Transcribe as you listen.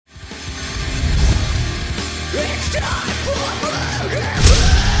Murder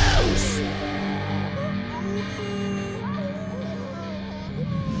Moose!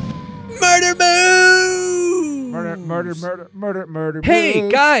 Murder. Hey,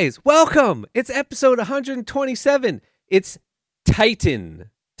 guys, welcome. It's episode 127. It's Titan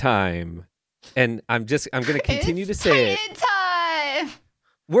time. And I'm going to continue to say Titan time.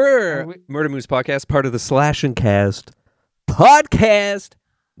 We're Murder Moose Podcast, part of the Slash and Cast Podcast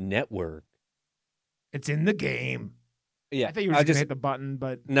Network. It's in the game. Yeah, I thought you were just gonna hit the button,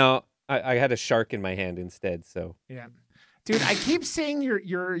 but no, I had a shark in my hand instead. So yeah, dude, I keep seeing your what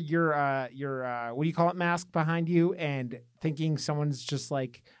do you call it, mask behind you, and thinking someone's just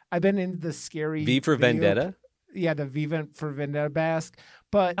like, I've been into the scary V for video, Vendetta. Yeah, the V for Vendetta mask,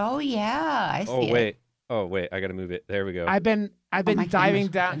 but Oh yeah, I see. Oh wait, I gotta move it. There we go. I've been my diving camera's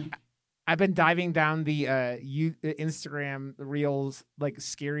down. I've been diving down the Instagram Reels like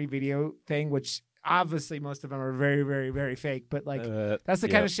scary video thing, which obviously most of them are very, very, very fake. But like that's the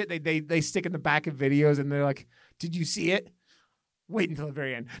kind of shit they stick in the back of videos, and they're like, "Did you see it? Wait until the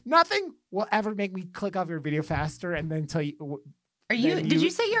very end. Nothing will ever make me click off your video faster, and then tell you." Did you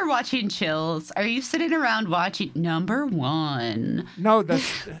say you're watching Chills? Are you sitting around watching number one? No, there's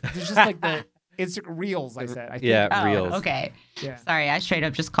just like the Instagram Reels. I said. I think. Yeah, Oh, Reels. okay. Yeah. Sorry, I straight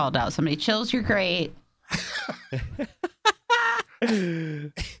up just called out somebody. Chills, you're great.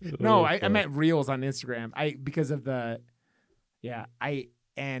 No, I meant Reels on Instagram. Because of the,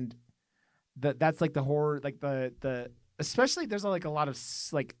 that's like the horror, like the especially there's like a lot of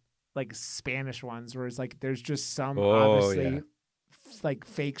like Spanish ones where it's like there's just some obviously like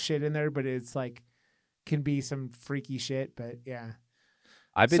fake shit in there, but it's like can be some freaky shit. But yeah,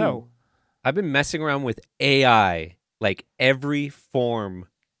 I've been messing around with AI, like every form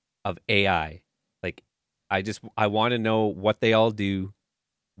of AI. Like I want to know what they all do,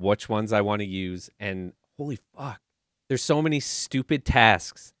 which ones I want to use, and holy fuck, there's so many stupid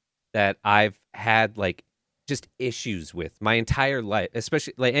tasks that I've had like just issues with my entire life,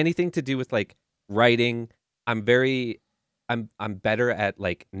 especially like anything to do with like writing. I'm better at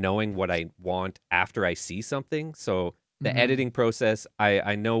like knowing what I want after I see something. So the editing process,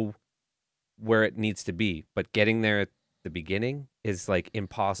 I know where it needs to be, but getting there at the beginning is like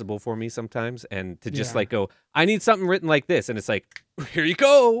impossible for me sometimes. And to just like go, I need something written like this, and it's like, here you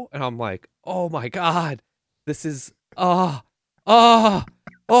go, and I'm like, oh my god, this is oh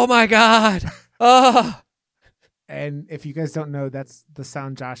my god. And if you guys don't know, that's the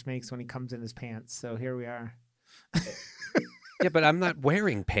sound Josh makes when he comes in his pants. So here we are. Yeah, but I'm not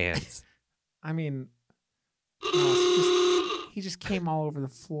wearing pants. I mean, he just came all over the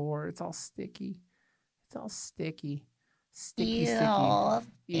floor. It's all sticky. It's all sticky. Sticky.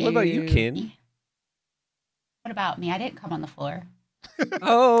 Ew. What about you, Kin? What about me? I didn't come on the floor.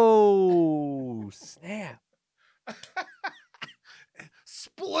 Oh, snap.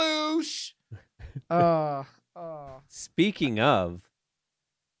 Sploosh. Speaking of,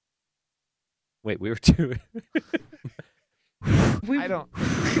 wait, we were doing. I don't.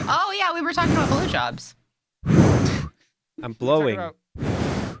 Oh yeah, we were talking about blowjobs. I'm blowing.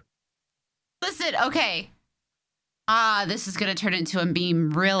 Listen, okay. This is gonna turn into a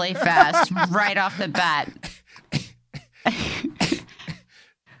meme really fast right off the bat.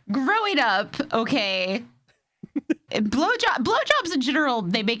 Growing up, okay. Blowjobs in general,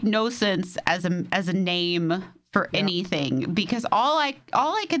 they make no sense as a name for anything, because all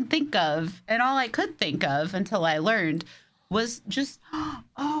I can think of, and all I could think of until I learned, was just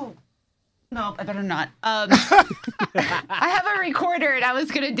oh no, I better not. I have a recorder and I was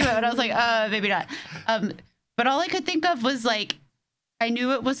gonna do it, but I was like, maybe not. But all I could think of was like, I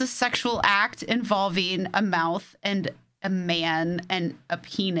knew it was a sexual act involving a mouth and a man and a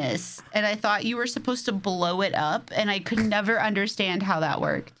penis, and I thought you were supposed to blow it up, and I could never understand how that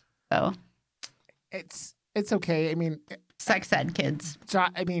worked. So it's okay. I mean, sex ed kids.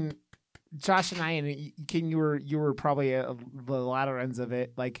 Josh and I, and Ken, you were probably the latter ends of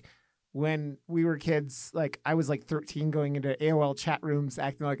it. Like when we were kids, like I was like 13, going into AOL chat rooms,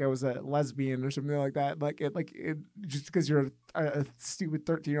 acting like I was a lesbian or something like that. Just because you're a stupid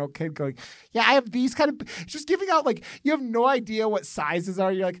 13-year-old kid going, yeah, I have these kind of, just giving out like you have no idea what sizes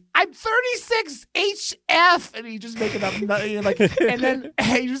are. You're like, I'm 36 HF, and you just make it up, you're like, and then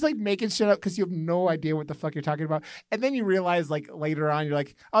you're just like making shit up because you have no idea what the fuck you're talking about. And then you realize like later on, you're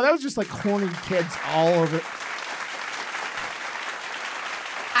like, oh, that was just like horny kids all over.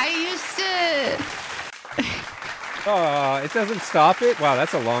 I used to. Oh, it doesn't stop it? Wow,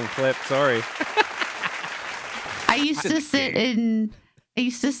 that's a long clip. Sorry. I used to sit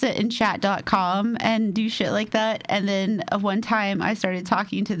in chat.com and do shit like that. And then one time I started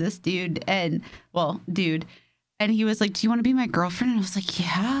talking to this dude, and And he was like, do you want to be my girlfriend? And I was like,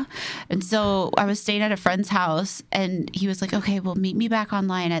 yeah. And so I was staying at a friend's house and he was like, okay, well, meet me back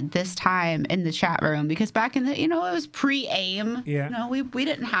online at this time in the chat room. Because back in the, it was pre-AIM. Yeah. We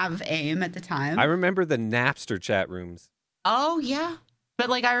didn't have AIM at the time. I remember the Napster chat rooms. Oh, yeah.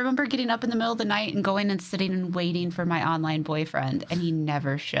 But I remember getting up in the middle of the night and going and sitting and waiting for my online boyfriend. And he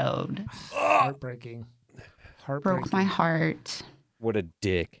never showed. Heartbreaking. Broke my heart. What a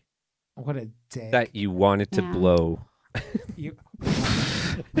dick. What a dick. That you wanted to blow. You...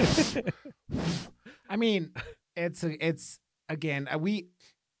 I mean, it's again,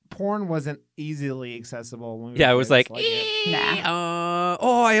 porn wasn't easily accessible when we Yeah, were it was kids, like,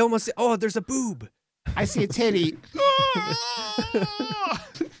 there's a boob. I see a titty.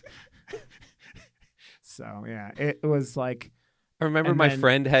 So yeah, it was like. I remember my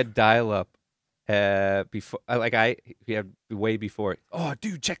friend had dial-up before, he had way before. Oh,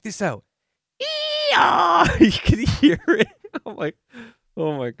 dude, check this out. You could hear it. I'm like,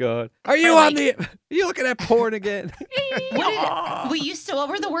 oh my god, are you Are you looking at porn again? What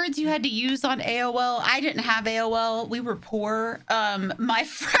were the words you had to use on AOL? I didn't have AOL. We were poor. My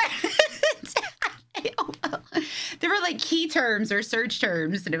friend. There were key terms or search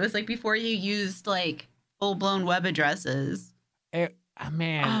terms, and it was before you used full-blown web addresses.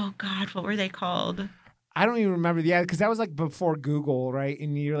 Man. Oh God, what were they called? I don't even remember. Yeah, because that was before Google, right?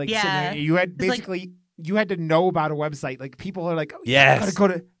 And you're sitting there, you had basically you had to know about a website. People are like, oh, yes, you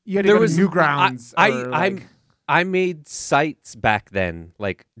had to go to Newgrounds. I made sites back then,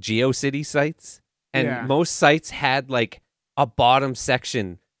 like GeoCity sites, and most sites had a bottom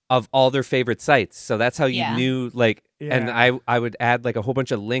section of all their favorite sites. So that's how you knew and I would add a whole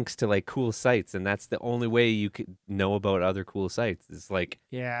bunch of links to cool sites, and that's the only way you could know about other cool sites. Is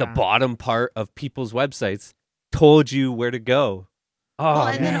the bottom part of people's websites told you where to go. Oh,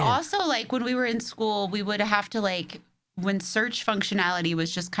 and then also when we were in school, we would have to when search functionality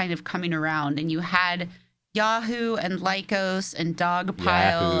was just kind of coming around, and you had Yahoo and Lycos and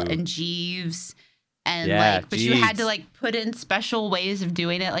Dogpile and Jeeves. And but you had to put in special ways of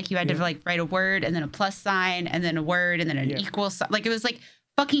doing it. You had to write a word and then a plus sign and then a word and then an equal sign. It was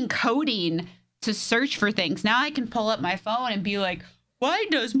fucking coding to search for things. Now I can pull up my phone and be like, why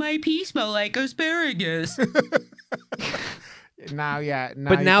does my pee smell like asparagus? Now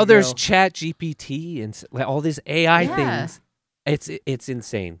there's Chat GPT and all these AI things. It's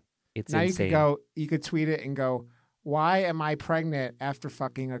insane. It's now insane. You could tweet it and go, why am I pregnant after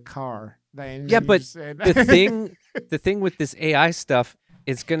fucking a car? Yeah, but the thing with this AI stuff,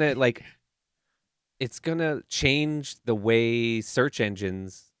 it's gonna change the way search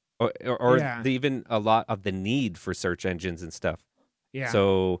engines or even a lot of the need for search engines and stuff. Yeah.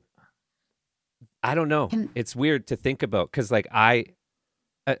 So I don't know. It's weird to think about because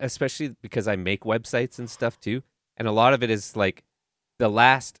especially because I make websites and stuff too, and a lot of it is the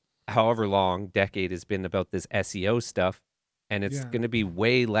last however long decade has been about this SEO stuff. And it's going to be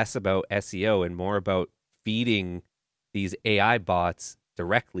way less about SEO and more about feeding these AI bots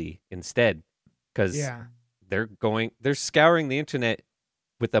directly instead. Because they're scouring the internet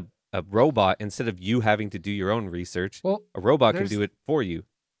with a robot instead of you having to do your own research. Well, a robot can do it for you.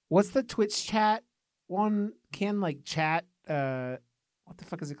 What's the Twitch chat one? Chat, what the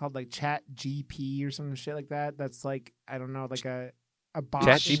fuck is it called? Chat GP or some shit like that? That's I don't know, a bot.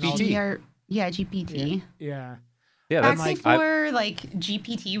 Chat GPT. Yeah, GPT. Yeah. Yeah, that's before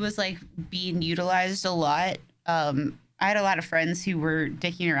GPT was being utilized a lot. I had a lot of friends who were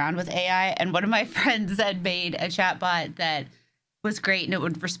dicking around with AI, and one of my friends had made a chatbot that was great, and it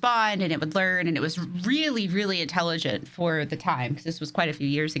would respond and it would learn, and it was really, really intelligent for the time because this was quite a few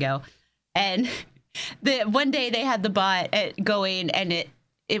years ago. And one day they had the bot going, and it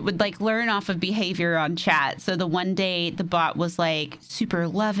would learn off of behavior on chat. So the one day the bot was super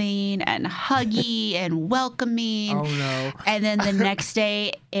loving and huggy and welcoming. Oh no. And then the next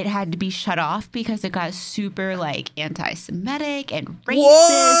day it had to be shut off because it got super anti-Semitic and racist.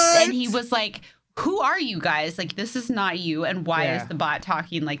 What? And he was like, who are you guys? This is not you. And why is the bot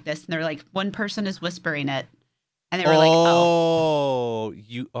talking like this? And they're like, one person is whispering it. And they were oh,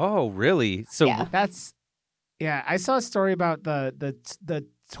 really? So that's, I saw a story about the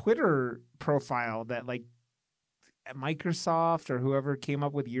Twitter profile that Microsoft or whoever came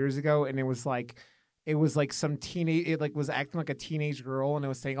up with years ago, and it was some teenage, it was acting like a teenage girl, and it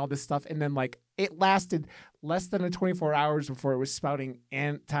was saying all this stuff, and then it lasted less than 24 hours before it was spouting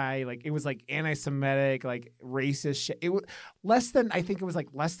it was anti-Semitic, racist shit. It was less than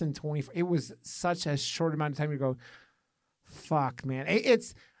 24. It was such a short amount of time to go, fuck, man.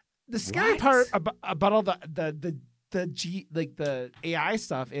 It's the scary part about all the AI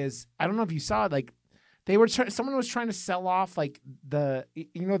stuff is, I don't know if you saw They were someone was trying to sell off like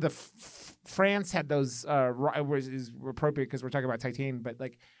France had those is appropriate because we're talking about Titan, but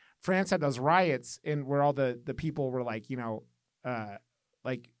like France had those riots and where all the people were like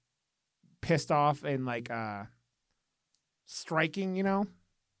like pissed off and like striking,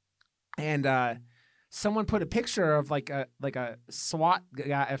 and someone put a picture of like a SWAT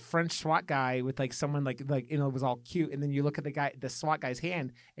guy, a French SWAT guy with like someone like it was all cute, and then you look at the SWAT guy's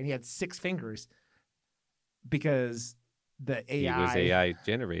hand and he had 6 fingers. Because the AI was AI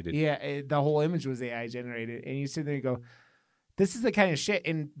generated. Yeah, the whole image was AI generated. And you sit there and go, this is the kind of shit.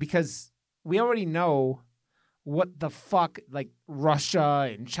 And because we already know what the fuck like Russia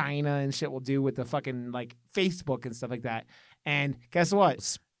and China and shit will do with the fucking like Facebook and stuff like that. And guess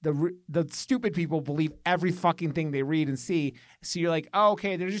what? The stupid people believe every fucking thing they read and see. So you're like, oh,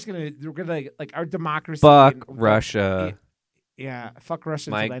 okay, they're gonna like our democracy. Fuck Russia. Yeah, fuck Russia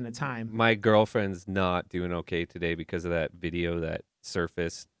until the end of time. My girlfriend's not doing okay today because of that video that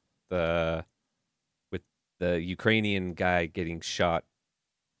surfaced with the Ukrainian guy getting shot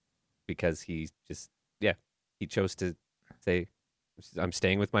because he chose to say, I'm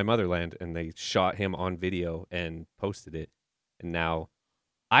staying with my motherland, and they shot him on video and posted it. And now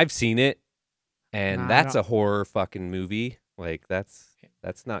I've seen it, and that's a horror fucking movie. Like that's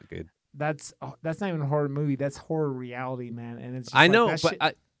not good. That's not even a horror movie. That's horror reality, man. And it's just I know,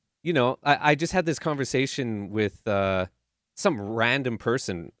 but I just had this conversation with some random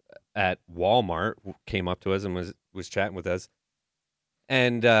person at Walmart who came up to us and was chatting with us,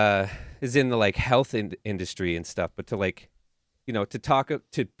 and is in the like health industry and stuff. But to like, to talk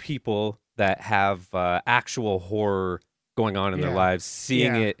to people that have actual horror going on in their lives,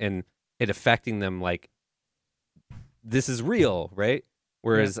 seeing it and it affecting them, like this is real, right?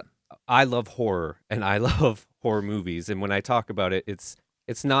 Whereas I love horror and I love horror movies. And when I talk about it, it's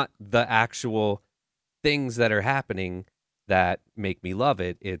not the actual things that are happening that make me love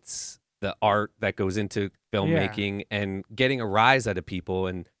it. It's the art that goes into filmmaking and getting a rise out of people.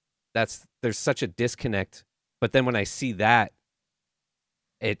 And there's such a disconnect. But then when I see that,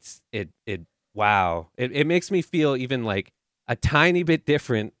 wow. It makes me feel even like a tiny bit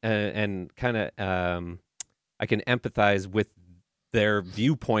different and kind of I can empathize with their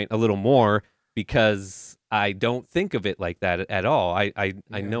viewpoint a little more because I don't think of it like that at all. I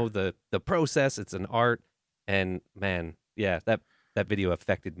know the process. It's an art, and man, that video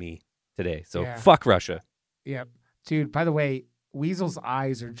affected me today. So fuck Russia. Yep, dude. By the way, Weasel's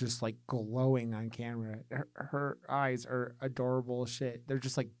eyes are just like glowing on camera. Her eyes are adorable as shit. They're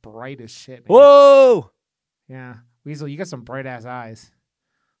just like bright as shit. Man. Whoa! Yeah, Weasel, you got some bright ass eyes.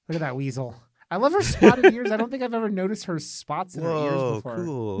 Look at that Weasel. I love her spotted ears. I don't think I've ever noticed her spots in her ears before.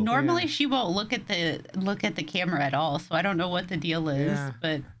 Cool. Normally, she won't look at the camera at all, so I don't know what the deal is. Yeah.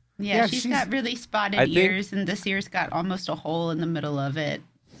 But she's got really spotted ears, and this ear's got almost a hole in the middle of it.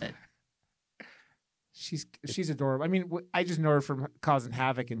 But she's adorable. I mean, I just know her from causing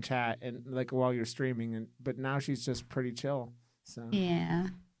havoc in chat and like while you're streaming, but now she's just pretty chill. So yeah.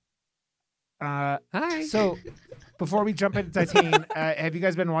 Hi. So, before we jump into Titan, have you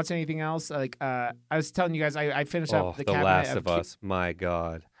guys been watching anything else? Like, I was telling you guys, I finished up the Last of Us. My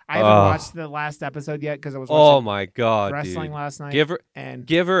God, I haven't watched the last episode yet because I was watching my God, wrestling dude. last night.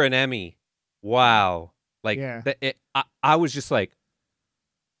 Give her an Emmy. Wow, like I was just like,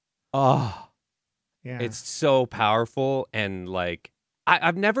 it's so powerful, and like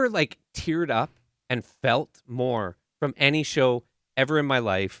I've never like teared up and felt more from any show ever in my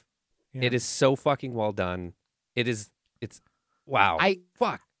life. Yeah. It is so fucking well done. It's wow.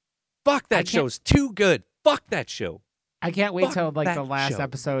 Fuck that show's too good. Fuck that show. I can't wait till like the last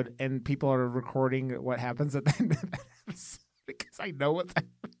episode and people are recording what happens at the end of that episode because I know what's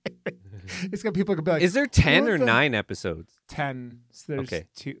happening. It's got people could be like, is there 10 or 9 episodes? 10. So there's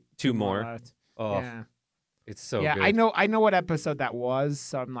two more. Left. Oh, yeah. It's so good. I know what episode that was.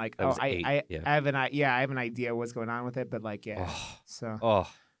 So I'm like, I have an idea what's going on with it, but like,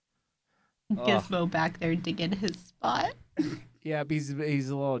 Gizmo back there digging his spot. Yeah, he's a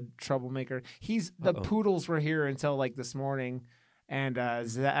little troublemaker. The poodles were here until like this morning, and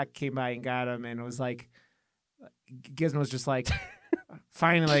Zach came by and got him, and it was like Gizmo's just like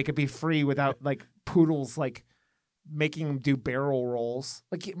finally I could be free without like poodles like making him do barrel rolls.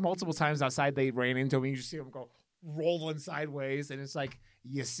 Like multiple times outside they ran into him, and you just see him go rolling sideways, and it's like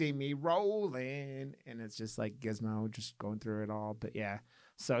you see me rolling, and it's just like Gizmo just going through it all. But yeah.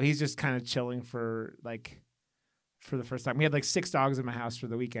 So he's just kind of chilling for the first time. We had like 6 dogs in my house for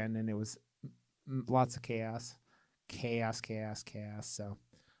the weekend, and it was lots of chaos. So,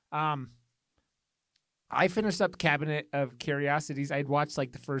 I finished up Cabinet of Curiosities. I'd watched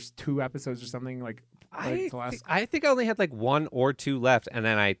like the first 2 episodes or something like Like the last. I think I only had like 1 or 2 left, and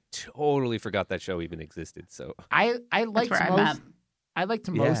then I totally forgot that show even existed. So I That's liked where I'm at. most. I liked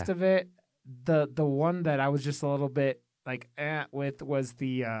Yeah. most of it. The one that I was just a little bit like with was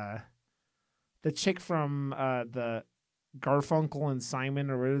the chick from the Garfunkel and Simon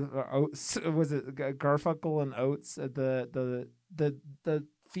or Oates. Was it Garfunkel and Oates? The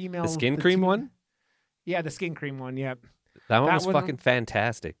female, the skin cream one, Yeah, the skin cream one. Yep, that one That was one- fucking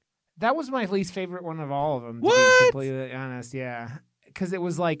fantastic. that was my least favorite one of all of them. To What? be completely honest, yeah, because it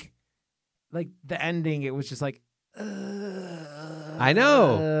was like the ending. It was just like. I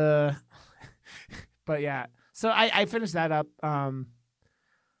know. But yeah, so I finished that up. But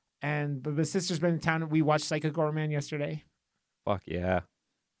my sister's been in town. We watched Psycho Gorman yesterday. Fuck yeah.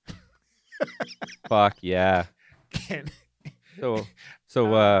 Fuck yeah. And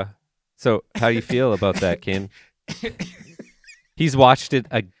So how do you feel about that, Ken? He's watched it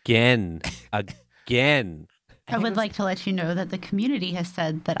again. I would like to let you know that the community has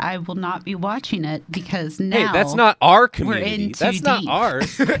said that I will not be watching it because now Hey, that's not our we're community. in too That's not deep.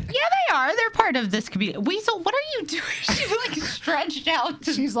 ours. Yeah, they are. They're part of this community. Weasel, what are you doing? She's like stretched out.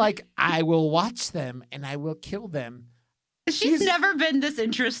 she's like, I will watch them and I will kill them. She's never been this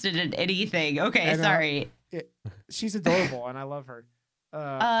interested in anything. I Okay, know. sorry. She's adorable and I love her.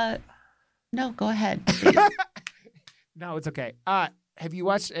 No, go ahead. No, it's okay. Have you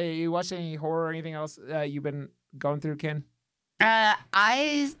watched any horror or anything else you've been going through, Ken?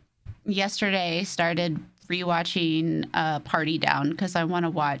 I yesterday started rewatching Party Down because I want to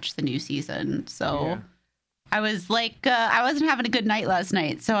watch the new season. So Yeah. I was like, I wasn't having a good night last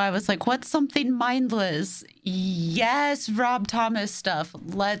night. So I was like, what's something mindless? Yes, Rob Thomas stuff.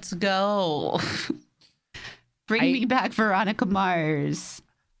 Let's go. Bring me back Veronica Mars.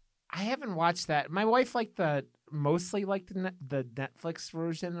 I haven't watched that. My wife mostly liked the Netflix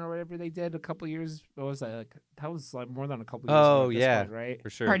version or whatever they did a couple years. What was that? That was like more than a couple years ago. Oh, at this yeah. point, right? For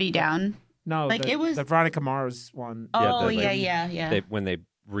sure. Party Down. No, Like, it was- the Veronica Mars one. Yeah, Oh, the, like, yeah. When they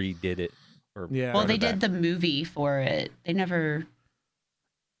redid it. Or Yeah. Well, brought they it did back. the movie for it. They never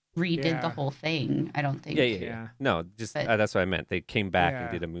redid Yeah. the whole thing, I don't think. Yeah. Yeah. No, just But- that's what I meant. They came back Yeah.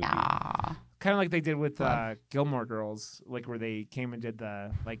 and did a movie. Yeah. Kind of like they did with Love. Gilmore Girls, like where they came and did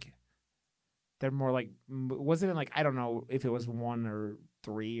they're more like, wasn't it like, I don't know if it was 1 or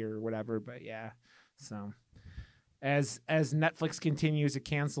 3 or whatever, but yeah. So as Netflix continues to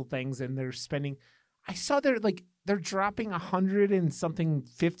cancel things and they're spending, I saw they're dropping 100 and something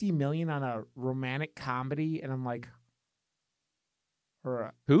 50 million on a romantic comedy, and I'm like,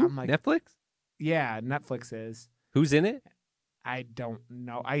 Who? I'm like, Netflix? yeah, Netflix is. Who's in it? I don't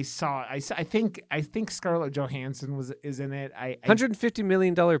know. I think Scarlett Johansson is in it. $150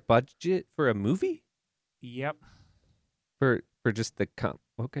 million budget for a movie? Yep. For just the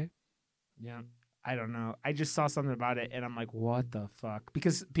okay. Yeah. I don't know. I just saw something about it and I'm like, what the fuck?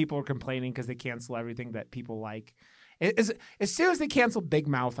 Because people are complaining because they cancel everything that people like. As soon as they cancel Big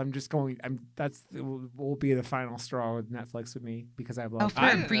Mouth, will be the final straw with Netflix with me because I Oh, love for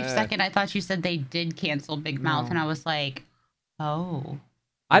a brief second, I thought you said they did cancel Big Mouth, No. and I was like, oh.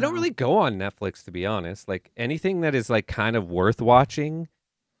 I don't No. really go on Netflix, to be honest. Like anything that is like kind of worth watching,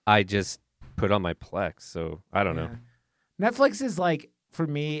 I just put on my Plex. So I don't know. Yeah. Netflix is like, for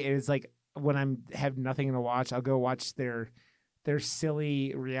me, it is like when have nothing to watch, I'll go watch their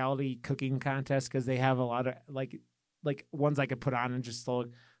silly reality cooking contest because they have a lot of like ones I could put on and just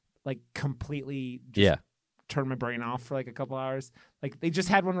like completely just turn my brain off for like a couple hours. Like they just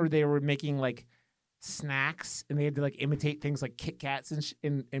had one where they were making like snacks and they had to like imitate things like Kit Kats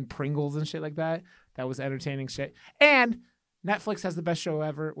and Pringles and shit like that. That was entertaining shit. And Netflix has the best show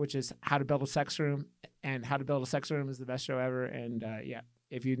ever, which is How to Build a Sex Room, and How to Build a Sex Room is the best show ever. And yeah,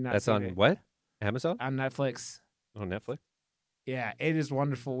 if you've not That's seen on it, what? Amazon? on Netflix, On Netflix? yeah, it is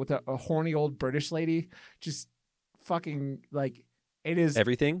wonderful with a horny old British lady just fucking like it is.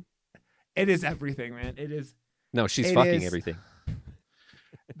 Everything? It is everything, man. It is. No, she's It fucking is- everything.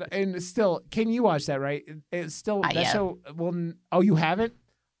 And still, can you watch that? Right? It's still I that have. show. Well, oh, you haven't?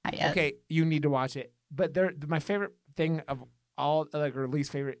 Okay. You need to watch it. But my favorite thing of all, like, or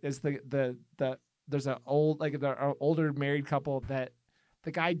least favorite, is the there's an older married couple that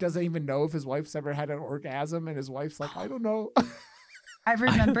the guy doesn't even know if his wife's ever had an orgasm, and his wife's like, I don't know. I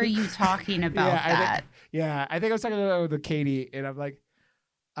remember you talking about Yeah, I think- that. Yeah, I think I was talking with Katie, and I'm like,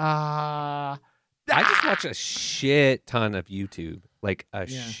 I just watch a shit ton of YouTube, like a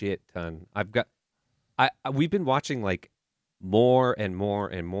Yeah. shit ton. We've been watching like more and more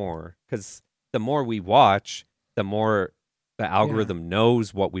and more because the more we watch, the more the algorithm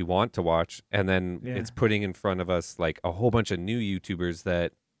knows what we want to watch, and then Yeah. it's putting in front of us like a whole bunch of new YouTubers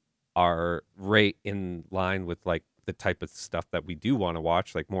that are right in line with like the type of stuff that we do want to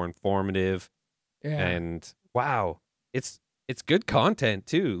watch, like more informative. Yeah. And wow, it's good content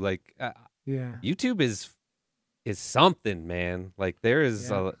too. Like Yeah. YouTube is something, man. Like there's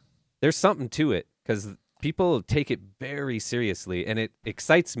something to it because people take it very seriously, and it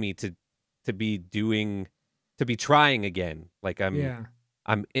excites me to be trying again. Like I'm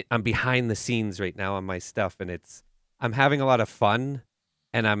behind the scenes right now on my stuff, and I'm having a lot of fun,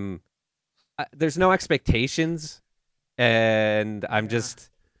 and there's no expectations, and I'm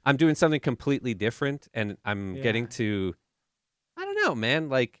doing something completely different, and I'm getting to, I don't know, man,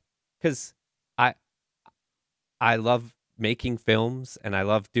 like, because I love making films, and I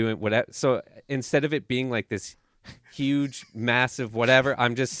love doing whatever. So instead of it being like this huge, massive whatever,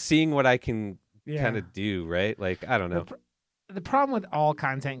 I'm just seeing what I can kind of do, right? Like, I don't know. The problem with all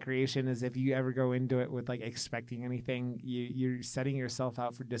content creation is if you ever go into it with like expecting anything, you're setting yourself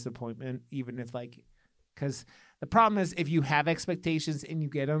out for disappointment, even if like, because the problem is if you have expectations and you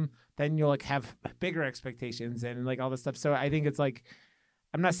get them, then you'll like have bigger expectations and like all this stuff. So I think it's like,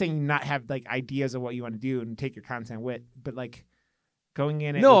 I'm not saying not have like ideas of what you want to do and take your content with, but like going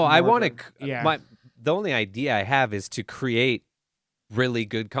in it. No, I want to. The only idea I have is to create really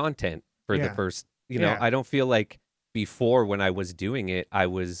good content for the first. You know, I don't feel like before when I was doing it, I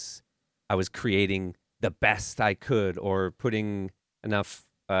was creating the best I could or putting enough.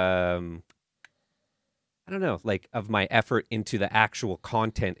 I don't know, like of my effort into the actual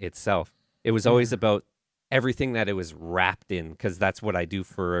content itself. It was always about everything that it was wrapped in, because that's what I do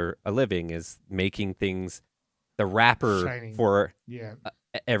for a living, is making things, the wrapper shining for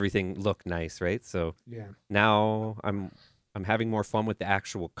everything look nice, right? So now I'm having more fun with the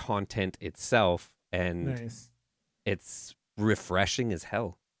actual content itself, and it's refreshing as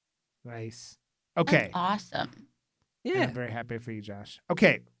hell. Nice. Okay. That's awesome. Yeah. I'm very happy for you, Josh.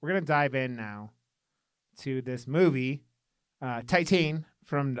 Okay, we're gonna dive in now to this movie, Titan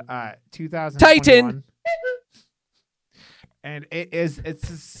from 2021. Titan. And its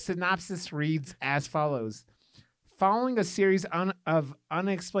synopsis reads as follows. Following a series of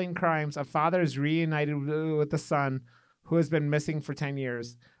unexplained crimes, a father is reunited with a son who has been missing for 10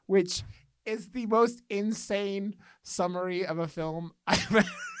 years, which is the most insane summary of a film I've ever,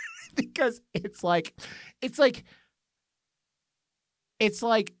 because it's like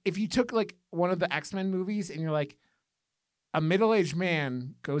if you took like one of the X-Men movies and you're like, a middle-aged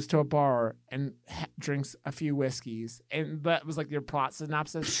man goes to a bar and drinks a few whiskeys, and that was like your plot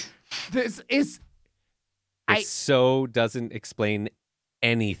synopsis. This is, so doesn't explain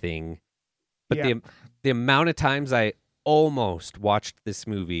anything, but the amount of times I almost watched this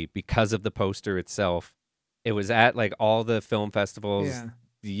movie because of the poster itself. It was at like all the film festivals,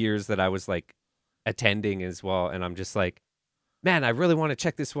 the years that I was like attending as well, and I'm just like, man, I really want to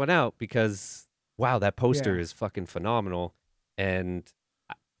check this one out because wow, that poster is fucking phenomenal. And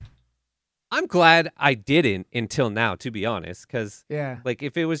I'm glad I didn't until now, to be honest, because like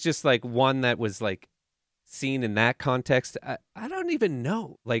if it was just like one that was like seen in that context, I don't even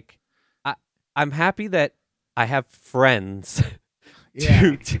know. Like I'm happy that I have friends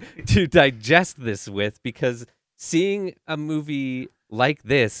to digest this with, because seeing a movie like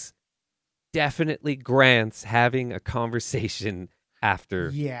this definitely grants having a conversation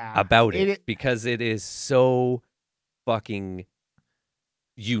after about it, because it is so fucking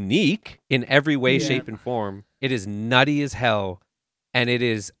unique in every way, shape, and form. It is nutty as hell, and it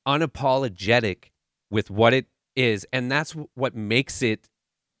is unapologetic with what it is, and that's what makes it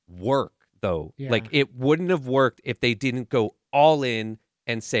work, though. Like, it wouldn't have worked if they didn't go all in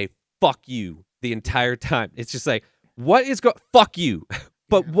and say, fuck you, the entire time. It's just like, what is fuck you.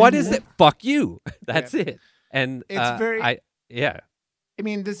 But what is it? Fuck you. That's it. And it's very... I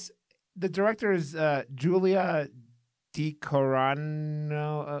mean, the director is Julia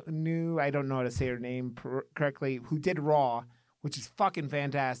DiCorano. I don't know how to say her name correctly. Who did Raw, which is fucking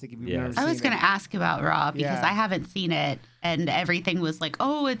fantastic. If you've never seen it. I was going to ask about Raw because I haven't seen it, and everything was like,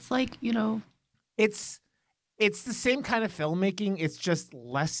 oh, it's like, you know, it's the same kind of filmmaking. It's just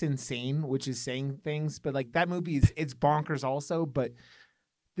less insane, which is saying things. But like that movie it's bonkers also. But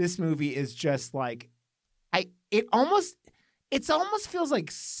this movie is just like, it almost feels like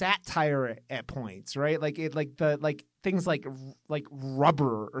satire at points, right? Like things like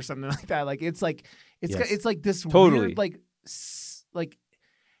rubber or something like that. Like it's like this weird like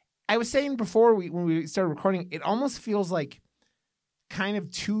I was saying before when we started recording, it almost feels like kind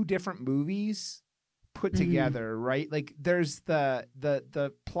of two different movies put together, right? Like there's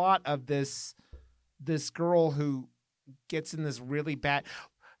the plot of this girl who gets in this really bad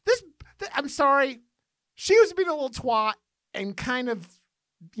I'm sorry, she was being a little twat and kind of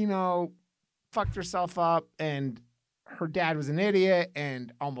fucked herself up, and her dad was an idiot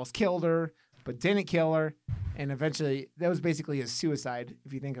and almost killed her, but didn't kill her. And eventually, that was basically a suicide,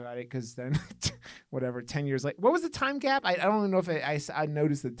 if you think about it, because then, 10 years later. What was the time gap? I don't even know if I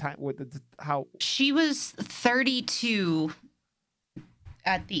noticed the time, how. She was 32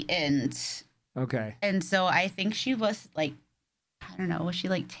 at the end. Okay. And so I think she was like, I don't know, was she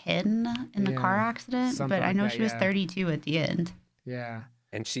like 10 in the car accident? Something But I like know that, she was 32 at the end. Yeah.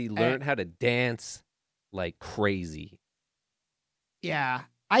 And she learned how to dance like crazy. Yeah.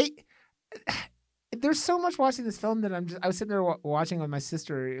 There's so much watching this film that I was sitting there watching with my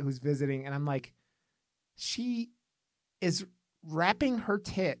sister who's visiting, and I'm like, she is wrapping her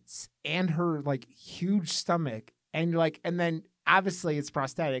tits and her like huge stomach, and then obviously it's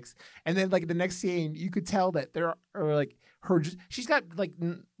prosthetics, and then like the next scene you could tell that there are like she's got like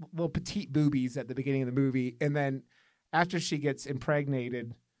little petite boobies at the beginning of the movie, and then after she gets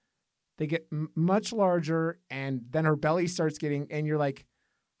impregnated, they get much larger, and then her belly starts getting, and you're like,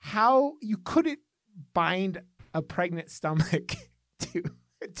 how you couldn't bind a pregnant stomach to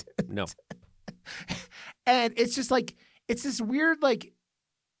No. And it's just like, it's this weird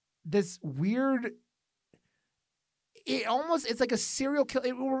it's like a serial kill.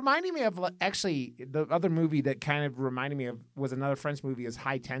 It reminded me of actually the other movie that kind of reminded me of was another French movie, is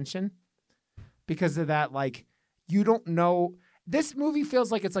High Tension, because of that. Like, you don't know, this movie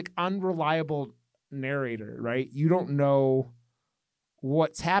feels like it's like unreliable narrator, right? You don't know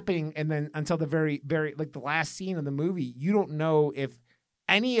what's happening, and then until the very, very, like the last scene of the movie, you don't know if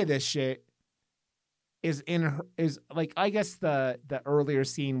any of this shit is like, I guess the earlier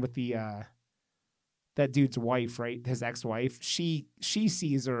scene with the that dude's wife, right? His ex-wife, she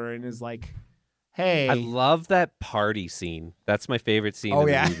sees her and is like, hey. I love that party scene. That's my favorite scene Oh, in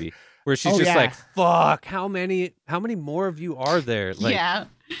yeah. the movie. Where she's just like, fuck, how many more of you are there? Like, Yeah.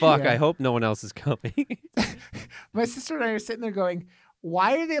 fuck, Yeah. I hope no one else is coming. My sister and I are sitting there going,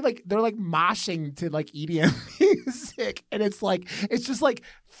 why are they like, they're like moshing to like EDM music, and it's just like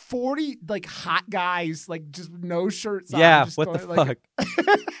 40 like hot guys, like just no shirts on. Yeah, just what the going, like, fuck?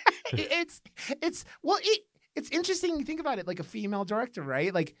 it's interesting. You think about it, like a female director,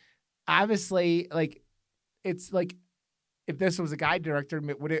 right? Like, obviously, like, it's like, if this was a guy director,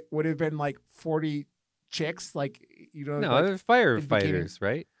 would it have been like 40 chicks, like, No, like, they're firefighters,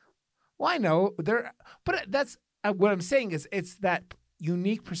 right? well, I know but that's what I'm saying is it's that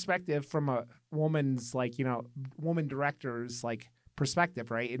unique perspective from a woman's, like, woman director's like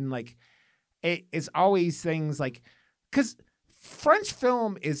perspective, right? And like, it's always things like, because French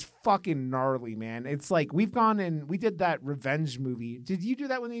film is fucking gnarly, man. It's like, we did that Revenge movie. Did you do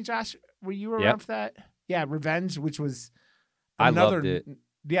that with me, Josh? Were you around for that? Yeah, Revenge, which was another. I loved it.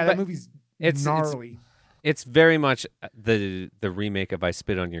 Yeah, that movie's gnarly. It's very much the remake of I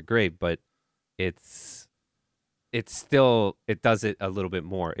Spit on Your Grave, but it's still, it does it a little bit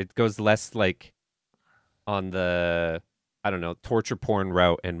more. It goes less like on the, I don't know, torture porn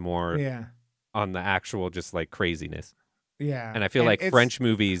route, and more on the actual just like craziness. Yeah. And I feel like French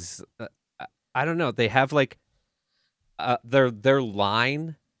movies, I don't know, they have like their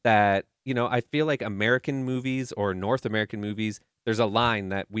line that, I feel like American movies or North American movies, there's a line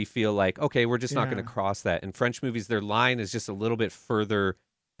that we feel like, okay, we're just not going to cross that. In French movies, their line is just a little bit further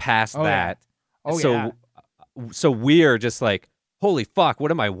past that. So we're just like, holy fuck,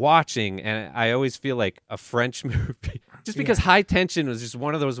 what am I watching? And I always feel like a French movie, just because High Tension was just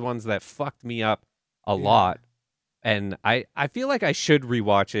one of those ones that fucked me up a lot. And I feel like I should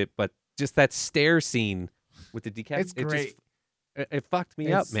rewatch it, but just that stair scene with the decap, it's great. It fucked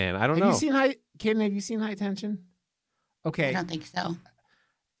me up, man. I don't know. Have you seen High Tension? Okay. I don't think so.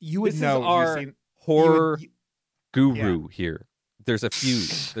 You would This know. is our if you've seen, horror guru here. There's a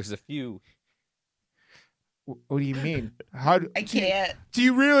few. What do you mean? I can't. Do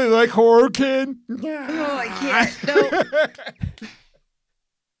you really like horror, kid? No, I can't. No.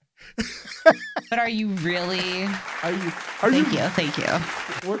 But are you really? Thank you.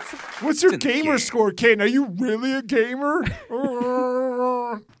 What's your gamer score, Ken? Are you really a gamer?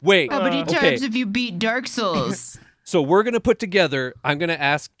 Wait. How many times have you beat Dark Souls? So we're going to put together, I'm going to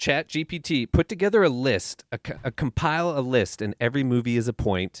ask ChatGPT, put together a list, compile a list, and every movie is a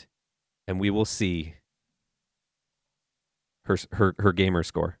point, and we will see her gamer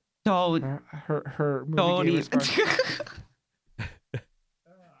score. Don't. Her movie gamer score.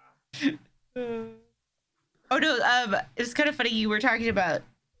 Oh no, it's kind of funny you were talking about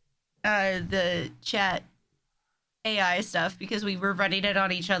the chat AI stuff, because we were running it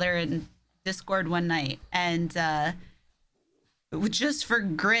on each other in Discord one night, and just for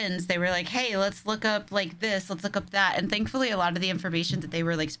grins, they were like, hey, let's look up like this, let's look up that. And thankfully, a lot of the information that they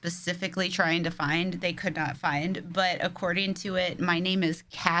were like specifically trying to find, they could not find. But according to it, my name is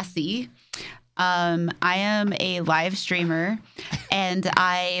Cassie. I am a live streamer and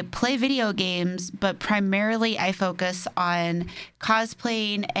I play video games, but primarily I focus on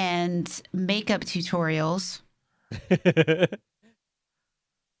cosplaying and makeup tutorials.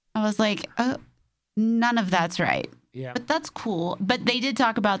 I was like, oh, none of that's right. Yeah. But that's cool. But they did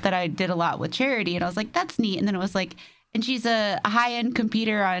talk about that I did a lot with charity, and I was like, that's neat. And then it was like, and she's a high-end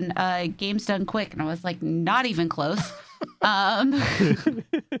computer on Games Done Quick. And I was like, not even close.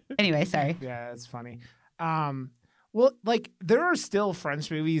 Anyway, sorry. Yeah, that's funny. Well, like there are still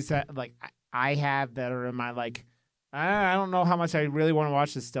French movies that like I have that are in my like I don't know how much I really want to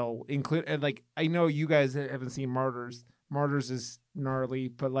watch this still. Include like I know you guys haven't seen Martyrs. Martyrs is gnarly,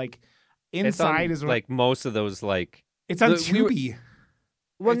 but like Inside is like most of those like it's on Tubi.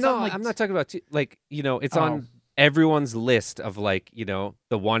 Well, It's no, on, like, I'm not talking about like it's on everyone's list of like the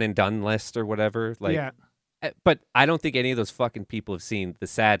one and done list or whatever. Like, yeah. But I don't think any of those fucking people have seen The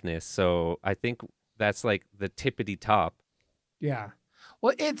Sadness, so I think that's like the tippity top. Yeah.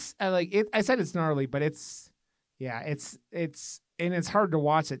 Well, it's like it. I said it's gnarly, but it's and it's hard to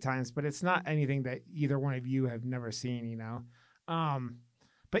watch at times, but it's not anything that either one of you have never seen,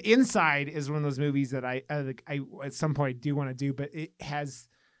 But Inside is one of those movies that I at some point do want to do, but it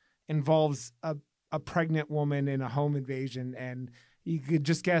involves a pregnant woman in a home invasion, and you could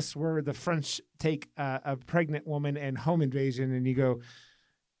just guess where the French take a pregnant woman and home invasion, and you go,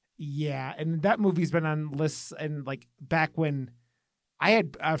 yeah. And that movie's been on lists, and like back when I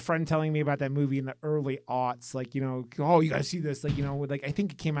had a friend telling me about that movie in the early aughts, like oh, you gotta see this, like like I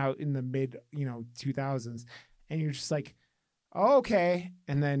think it came out in the mid 2000s, and you're just like, oh, okay.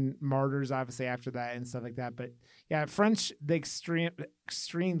 And then Martyrs obviously after that and stuff like that. But yeah, the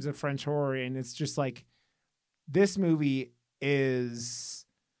extremes of French horror, and it's just like this movie is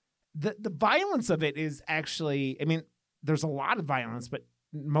the violence of it is actually, I mean, there's a lot of violence, but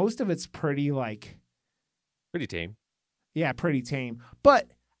most of it's pretty tame. Yeah, pretty tame.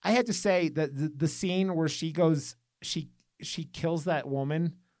 But I had to say that the scene where she kills that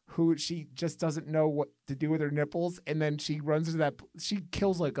woman who she just doesn't know what to do with her nipples, and then she runs into she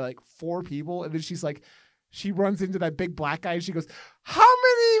kills like 4 people, and then she runs into that big black guy, and she goes, "How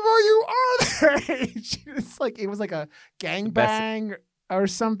many of you are there?" It's like it was like a gangbang or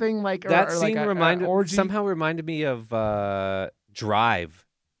something like that or scene like somehow reminded me of Drive.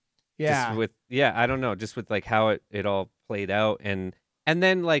 Yeah. I don't know, just with like how it all played out, and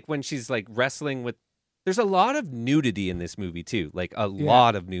then like when she's like wrestling with. There's a lot of nudity in this movie too, like a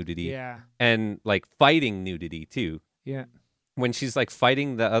lot of nudity, Yeah. and like fighting nudity too. Yeah. When she's like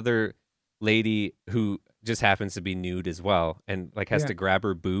fighting the other lady who just happens to be nude as well, and like has to grab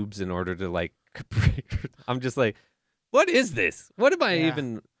her boobs in order to like. I'm just like, what is this? What am I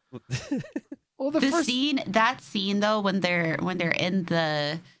even? Well, that scene though, when they're in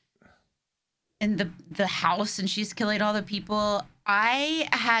the house and she's killing all the people, I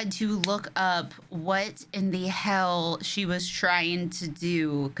had to look up what in the hell she was trying to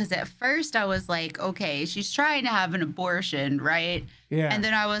do, because at first I was like, okay, she's trying to have an abortion, right? Yeah. And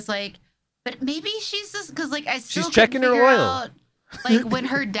then I was like, but maybe she's just, because like I still she's checking her oil. out, like when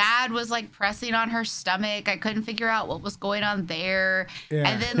her dad was like pressing on her stomach, I couldn't figure out what was going on there. Yeah.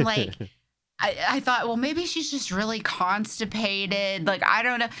 And then like I thought, well, maybe she's just really constipated. Like, I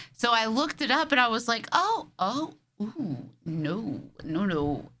don't know. So I looked it up and I was like, ooh, no.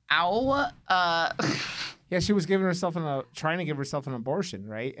 Ow. Yeah, she was trying to give herself an abortion,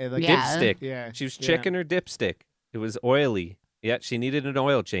 right? Like, Dipstick. Yeah. She was checking her dipstick. It was oily. Yeah, she needed an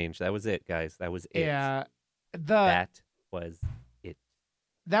oil change. That was it, guys. That was it. Yeah. That was it.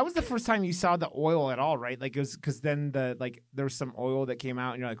 That was the first time you saw the oil at all, right? Like it was because then there was some oil that came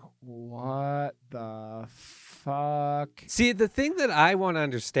out, and you're like, "What the fuck?" See, the thing that I want to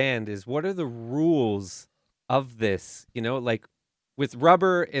understand is what are the rules of this? Like with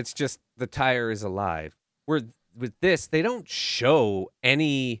rubber, it's just the tire is alive. With this, they don't show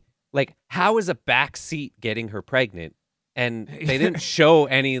any like how is a back seat getting her pregnant, and they didn't show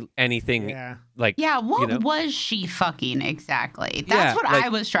anything. Yeah. Like what was she fucking exactly? That's what I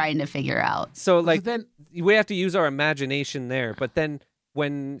was trying to figure out. So like then we have to use our imagination there, but then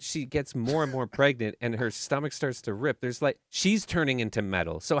when she gets more and more pregnant and her stomach starts to rip, there's like she's turning into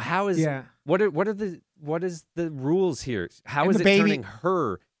metal. So how is what is the rules here? How is it turning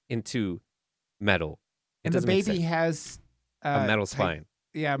her into metal? And the baby has a metal spine.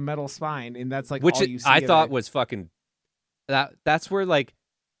 Yeah, metal spine, and that's like which all you see I thought of was fucking. That's where like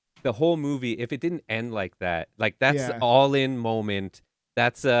the whole movie, if it didn't end like that, like that's Yeah. all in moment.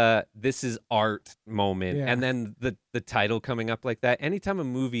 That's a this is art moment, Yeah. and then the title coming up like that. Anytime a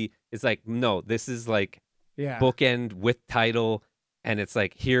movie is like, no, this is like Yeah. bookend with title, and it's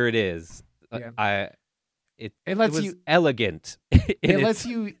like here it is. Yeah. It lets was you elegant. it lets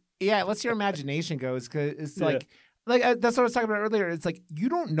you it lets your imagination go. It's like that's what I was talking about earlier. It's like you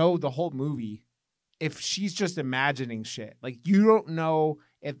don't know the whole movie if she's just imagining shit. Like you don't know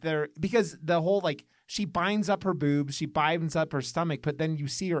if they're because the whole like she binds up her boobs, she binds up her stomach, but then you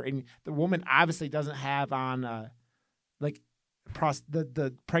see her and the woman obviously doesn't have on like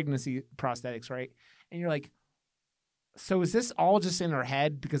the pregnancy prosthetics, right? And you're like, so is this all just in her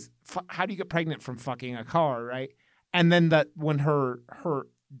head? Because how do you get pregnant from fucking a car, right? And then when her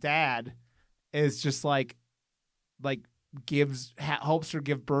dad is just like helps her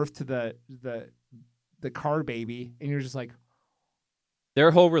give birth to the car baby, and you're just like,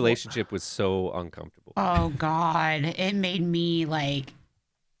 their whole relationship was so uncomfortable. Oh God, it made me like.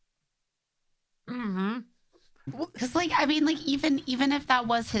 Because like I mean like even if that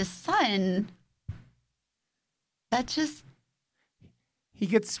was his son, that just he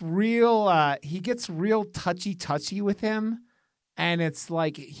gets real touchy with him, and it's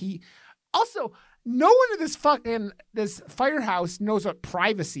like he also. No one in this firehouse knows what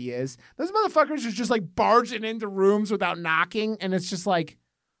privacy is. Those motherfuckers are just like barging into rooms without knocking, and it's just like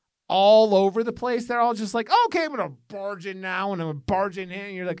all over the place. They're all just like, oh, okay, I'm gonna barge in now, and I'm gonna barge in.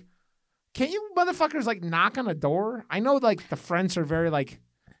 And you're like, can't you motherfuckers like knock on a door? I know like the French are very like,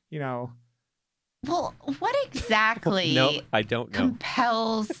 you know. Well, what exactly? No, I don't know.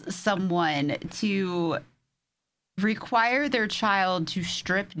 Compels someone to require their child to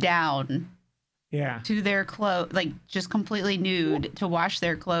strip down. Yeah. To their clothes, like just completely nude to wash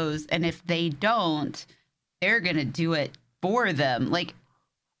their clothes. And if they don't, they're going to do it for them. Like,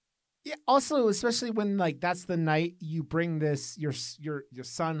 yeah. Also, especially when like that's the night you bring your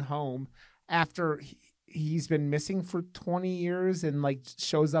son home after he's been missing for 20 years and like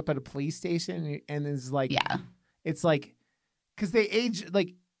shows up at a police station and is like, yeah, it's like, cause they age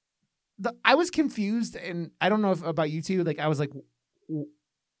like I was confused and I don't know about you two. Like I was like,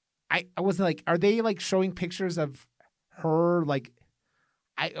 I wasn't like, are they like showing pictures of her? Like,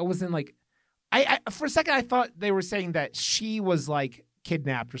 I wasn't like, I for a second I thought they were saying that she was like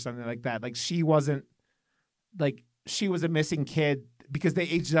kidnapped or something like that. Like she wasn't, like she was a missing kid because they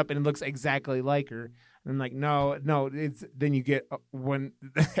aged up and it looks exactly like her. And I'm like, no, it's then you get when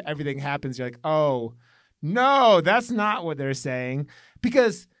everything happens, you're like, oh no, that's not what they're saying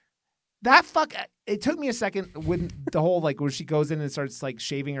because. It took me a second when the whole like where she goes in and starts like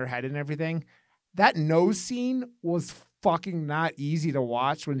shaving her head and everything. That nose scene was fucking not easy to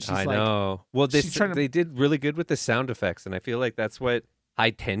watch when she's I like. know. Well, they did really good with the sound effects, and I feel like that's what High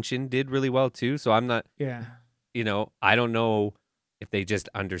Tension did really well too. So I'm not. Yeah. You know, I don't know if they just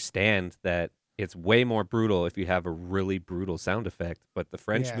understand that it's way more brutal if you have a really brutal sound effect. But the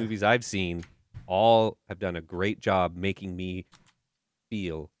French movies I've seen all have done a great job making me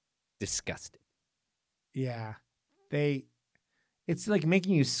feel disgusted. Yeah. It's like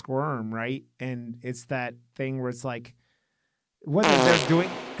making you squirm, right? And it's that thing where it's like what they're doing.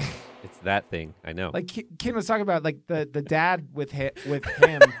 It's that thing. I know. Like Ken was talking about, like the dad with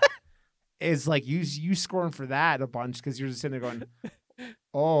him is like you scoring for that a bunch because you're just sitting there going,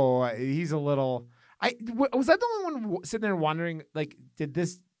 oh, he's a little. Was that the only one sitting there wondering like, did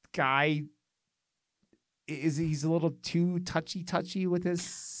this guy? He's a little too touchy with his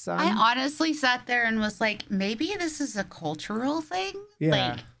son? I honestly sat there and was like, maybe this is a cultural thing. Yeah.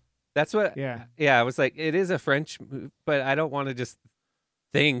 Like, that's what. Yeah. Yeah. I was like, it is a French movie, but I don't want to just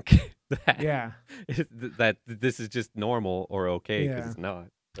think that. Yeah. that this is just normal or okay because it's not.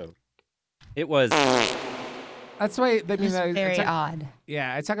 So it was. That's why. I mean, it's very odd.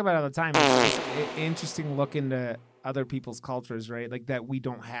 Yeah, I talk about it all the time. It's an interesting look into other people's cultures, right? Like that we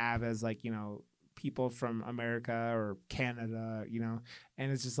don't have as like people from America or Canada,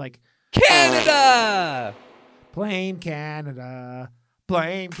 and it's just like Canada. Blame Canada.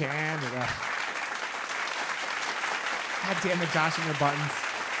 Blame Canada. God damn it, Josh and your buttons.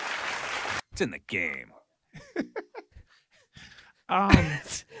 It's in the game.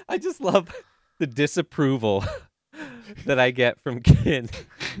 I just love the disapproval that I get from Ken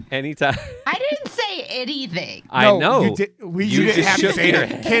anytime. I didn't say anything. I know. You didn't have to say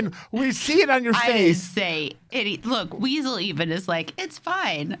it. Ken, we see it on your I face. didn't say any. Look, Weasel even is like, it's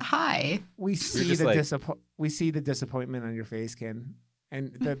fine. Hi. We see we see the disappointment on your face, Ken.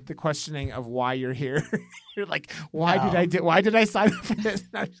 And the questioning of why you're here. You're like, why did I sign up for this?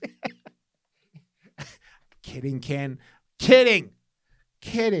 Kidding, Ken. Kidding.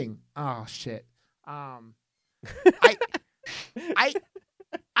 kidding. Oh shit. I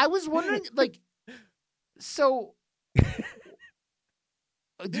was wondering, like, so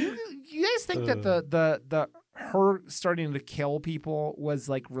do you guys think that the her starting to kill people was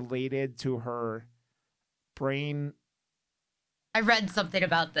like related to her brain? I read something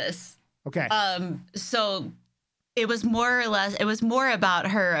about this. Okay. So it was more about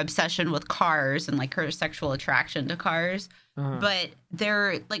her obsession with cars and like her sexual attraction to cars. But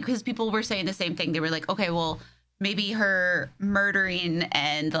they're like, because people were saying the same thing. They were like, okay, well, maybe her murdering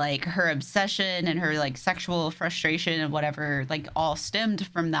and like her obsession and her like sexual frustration and whatever, like all stemmed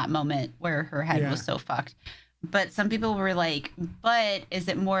from that moment where her head was so fucked. But some people were like, but is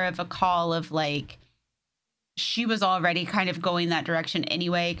it more of a call of like, she was already kind of going that direction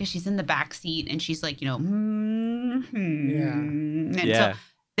anyway, because she's in the back seat and she's like, and so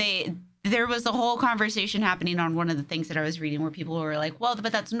there was a whole conversation happening on one of the things that I was reading where people were like, well,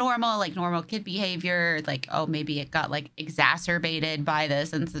 but that's normal, like normal kid behavior. Like, oh, maybe it got like exacerbated by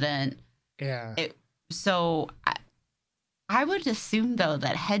this incident. Yeah. So I would assume though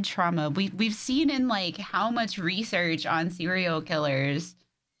that head trauma, we've seen in like how much research on serial killers,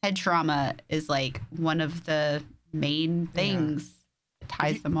 head trauma is like one of the main things that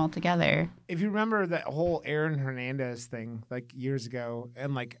ties them all together. If you remember that whole Aaron Hernandez thing like years ago,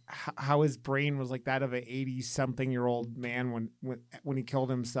 and like how his brain was like that of an 80-something-year-old man when he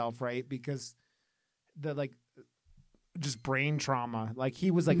killed himself, right? Because the like just brain trauma, like he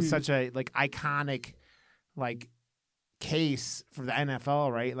was like such a like iconic like case for the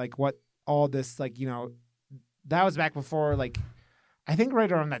NFL, right? Like what all this like, you know, that was back before like, I think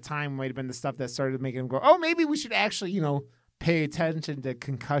right around that time might have been the stuff that started making him go, oh, maybe we should actually, you know, pay attention to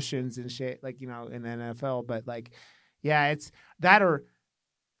concussions and shit, like, you know, in the NFL. But like, yeah, it's that or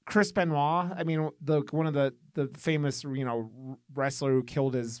Chris Benoit. I mean, one of the famous, you know, wrestler who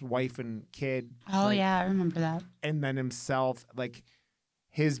killed his wife and kid. Oh, like, yeah, I remember that. And then himself, like,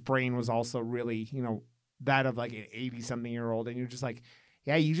 his brain was also really, you know, that of like an 80-something-year-old. And you're just like,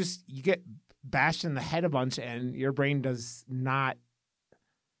 yeah, you get bashed in the head a bunch and your brain does not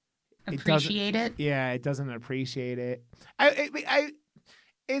appreciate it. Yeah, it doesn't appreciate it.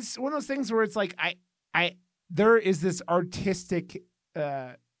 It's one of those things where it's like there is this artistic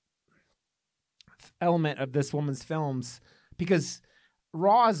element of this woman's films, because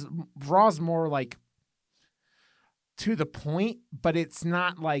Raw's more like to the point, but it's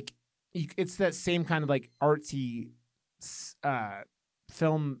not like it's that same kind of like artsy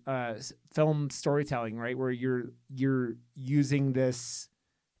film storytelling, right? Where you're using this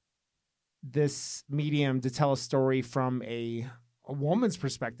medium to tell a story from a woman's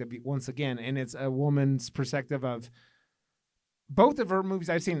perspective once again, and it's a woman's perspective of both of her movies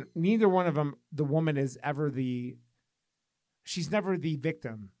I've seen. Neither one of them, the woman is ever she's never the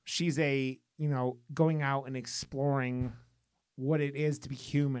victim. She's going out and exploring what it is to be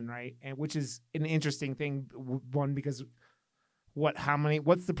human, right? And which is an interesting thing, one, because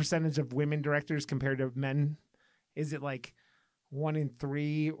what's the percentage of women directors compared to men? Is it like 1 in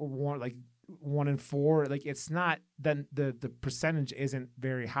 3 or 1 in 4? Like, it's not, then the percentage isn't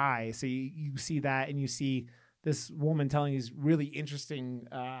very high. So you see that, and you see this woman telling these really interesting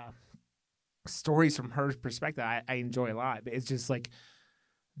stories from her perspective. I enjoy a lot, but it's just like,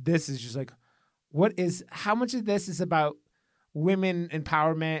 this is just like, how much of this is about women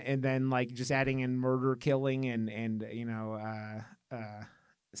empowerment, and then like just adding in murder, killing, and you know,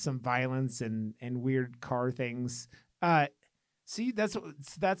 some violence and weird car things. See,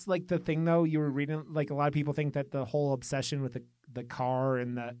 that's like the thing though. You were reading, like, a lot of people think that the whole obsession with the car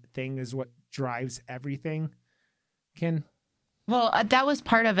and the thing is what drives everything. Ken? Well, that was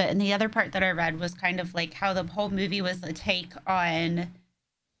part of it. And the other part that I read was kind of like how the whole movie was a take on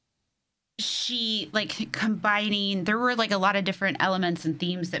she like combining, there were like a lot of different elements and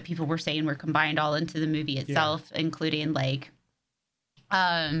themes that people were saying were combined all into the movie itself, including like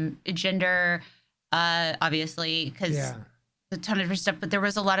gender, obviously, because a ton of different stuff. But there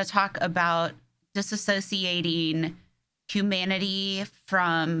was a lot of talk about disassociating humanity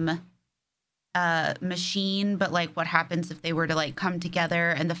from machine, but like what happens if they were to like come together,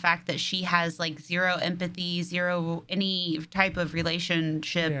 and the fact that she has like zero empathy, zero any type of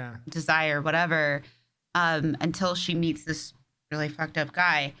relationship desire, whatever, until she meets this really fucked up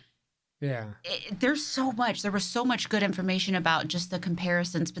guy. There was so much good information about just the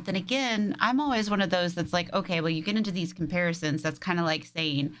comparisons, but then again, I'm always one of those that's like, okay, well, you get into these comparisons, that's kind of like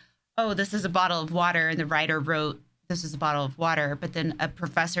saying, oh, this is a bottle of water and the writer wrote this is a bottle of water, but then a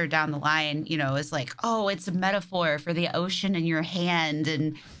professor down the line, is like, oh, it's a metaphor for the ocean in your hand.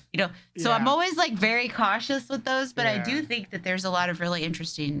 And, so I'm always like very cautious with those, but I do think that there's a lot of really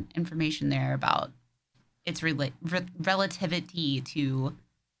interesting information there about its relativity to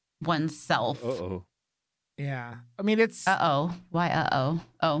oneself. Uh-oh. Yeah. I mean, it's... Uh-oh. Why uh-oh?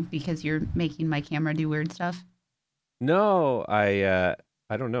 Oh, because you're making my camera do weird stuff? No, I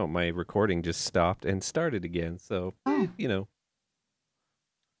don't know. My recording just stopped and started again. So,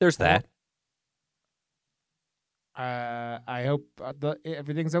 there's that. I hope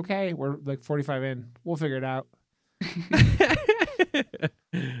everything's okay. We're like 45 in. We'll figure it out.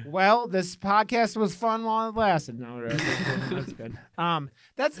 Well, this podcast was fun while it lasted. No, that's good.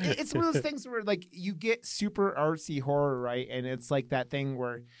 It's one of those things where like you get super artsy horror, right? And it's like that thing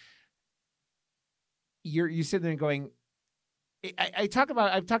where you sit there and going, I've talked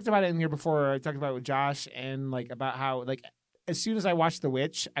about it in here before. I talked about it with Josh and like about how like as soon as I watched The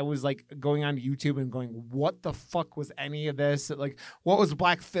Witch, I was like going on YouTube and going, what the fuck was any of this? Like, what was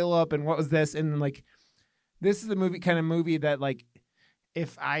Black Phillip and what was this? And like, this is the movie that like,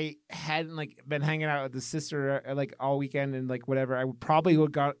 if I hadn't like been hanging out with the sister like all weekend and like whatever, I would probably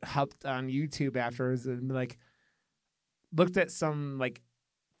would got hooked on YouTube afterwards and like looked at some like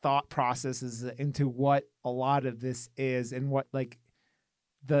thought processes into what a lot of this is and what like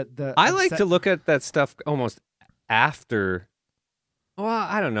the I like to look at that stuff almost after. Well,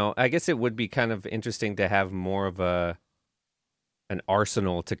 I don't know. I guess it would be kind of interesting to have more of an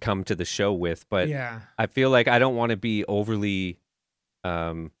arsenal to come to the show with, but yeah. I feel like I don't want to be overly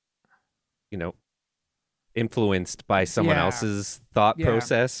influenced by someone else's thought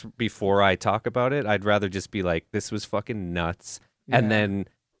process before I talk about it. I'd rather just be like, this was fucking nuts. Yeah. And then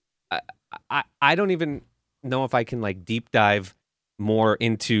I don't even know if I can like deep dive more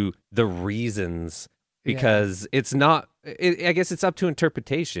into the reasons because it's not, I guess it's up to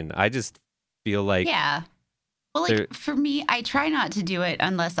interpretation. I just feel like. Yeah. Well, like for me, I try not to do it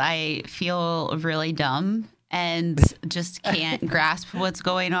unless I feel really dumb and just can't grasp what's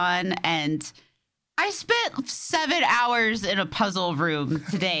going on. And I spent 7 hours in a puzzle room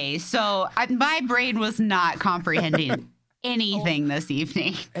today, so my brain was not comprehending anything this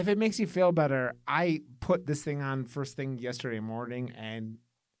evening. If it makes you feel better, I put this thing on first thing yesterday morning, and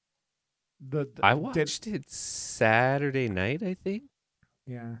I watched it Saturday night, I think.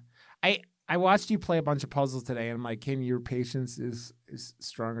 Yeah, I watched you play a bunch of puzzles today, and I'm like, Ken, your patience is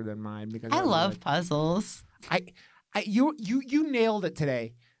stronger than mine because I love puzzles. You nailed it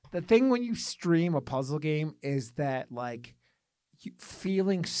today. The thing when you stream a puzzle game is that like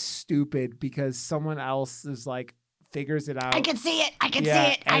feeling stupid because someone else is like figures it out. I can see it.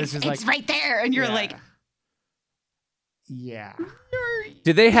 It's right there, and you're like, yeah.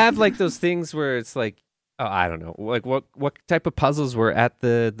 Do they have like those things where it's like, oh, I don't know, like what type of puzzles were at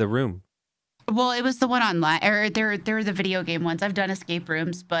the room? Well, it was the one online, or they're the video game ones. I've done escape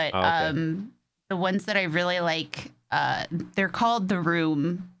rooms, but the ones that I really like, they're called The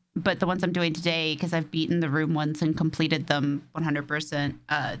Room. But the ones I'm doing today, because I've beaten The Room once and completed them 100%,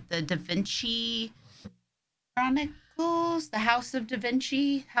 the Da Vinci Chronicles, the House of Da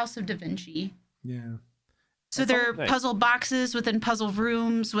Vinci. Yeah. So they're puzzle boxes within puzzle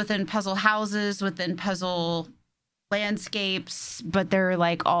rooms, within puzzle houses, within puzzle landscapes, but they're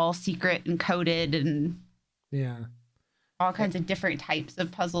like all secret and coded and all kinds of different types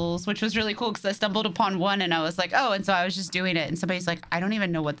of puzzles, which was really cool because I stumbled upon one and I was like, oh, and so I was just doing it. And somebody's like, I don't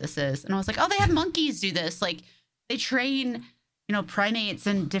even know what this is. And I was like, oh, they have monkeys do this. Like they train, primates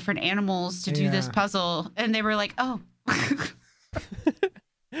and different animals to do this puzzle. And they were like, oh,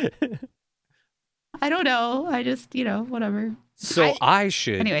 I don't know. I just, whatever. So I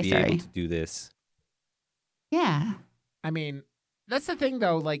should be able to do this. Yeah. I mean, that's the thing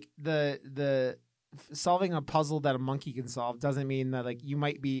though. Like the solving a puzzle that a monkey can solve doesn't mean that like you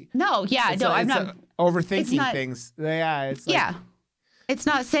might be. No. Yeah. No, I'm not overthinking things. Yeah. It's like, yeah. It's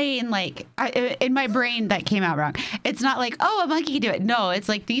not saying like in my brain that came out wrong. It's not like, oh, a monkey can do it. No, it's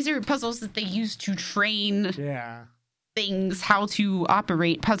like these are puzzles that they use to train things how to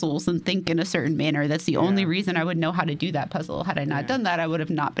operate puzzles and think in a certain manner. That's the only reason I would know how to do that puzzle. Had I not done that, I would have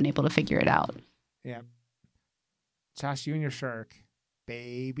not been able to figure it out. Yeah. Josh, you and your shark.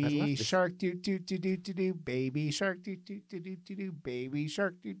 Baby shark do do do do do do baby shark do do do do do do baby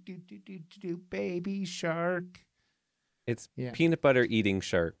shark do do do do do do baby shark. It's peanut butter eating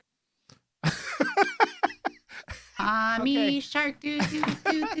shark. Mommy shark do do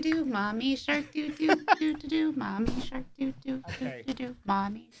do do do. Mommy shark do do do do do. Mommy shark do do do do do.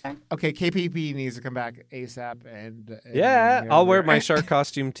 Mommy shark. Okay, KPP needs to come back ASAP and I'll wear my shark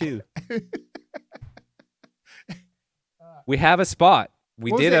costume too. We have a spot.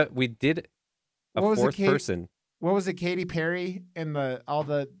 We What was did a What was it, fourth Kate? person. What was it, Katy Perry and all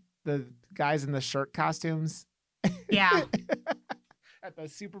the guys in the shirt costumes Yeah. at the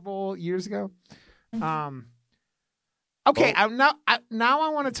Super Bowl years ago? Mm-hmm. Okay, now I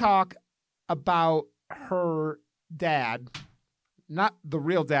want to talk about her dad, not the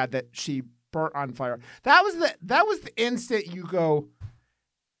real dad that she burnt on fire. That was the instant you go,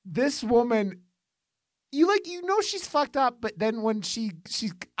 this woman. You know she's fucked up, but then when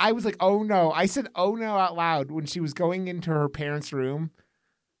I was like, oh no. I said oh no out loud when she was going into her parents' room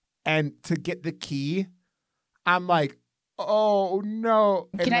and to get the key. I'm like, oh no.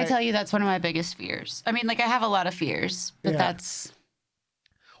 Can I tell you that's one of my biggest fears? I mean, like I have a lot of fears, but Yeah. that's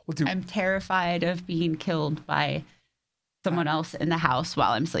Well, dude, I'm terrified of being killed by someone else in the house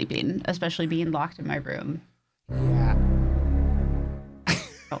while I'm sleeping, especially being locked in my room. yeah.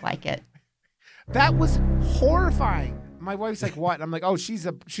 Don't like it. That was horrifying. My wife's like, what? I'm like, oh, she's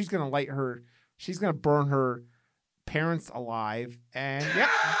gonna burn her parents alive. And yeah,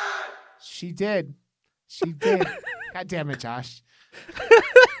 she did. God damn it, Josh.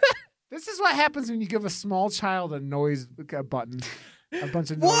 This is what happens when you give a small child a noise button. A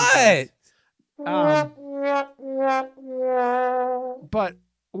bunch of noise What? buttons. But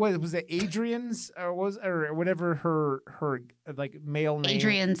what was it, Adrian's or whatever her like male name?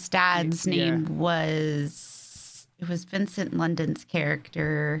 Adrian's dad's Yeah. name was Vincent London's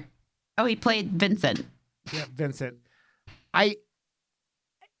character. Oh, he played Vincent. Yeah, Vincent.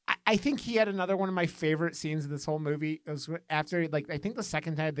 I think he had another one of my favorite scenes in this whole movie. It was after, like, I think the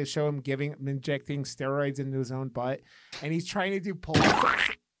second time they show him injecting steroids into his own butt, and he's trying to do pull-ups,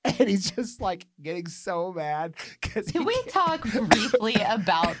 and he's just like getting so mad because. Can we talk briefly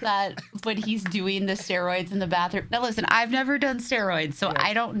about that when he's doing the steroids in the bathroom? Now, listen, I've never done steroids, so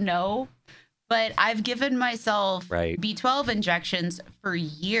I don't know. But I've given myself B12 injections for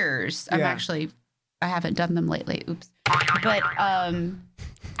years. Yeah. I haven't done them lately. Oops. But I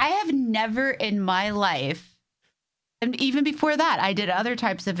have never in my life, and even before that, I did other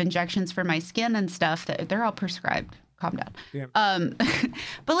types of injections for my skin and stuff that they're all prescribed. Calm down. Yeah.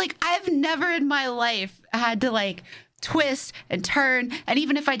 But like I've never in my life had to like twist and turn, and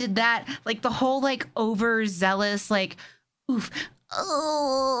even if I did that, like the whole like overzealous like oof,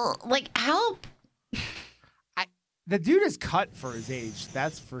 oh, like how. The dude is cut for his age,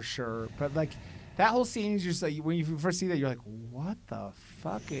 that's for sure. But like that whole scene is just like when you first see that, you're like, what the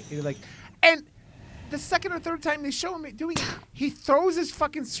fuck? You're like, and the second or third time they show him doing it, he throws his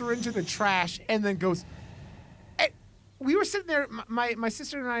fucking syringe in the trash and then goes. We were sitting there, my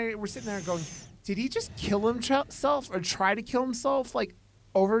sister and I were sitting there going, did he just kill himself or try to kill himself? Like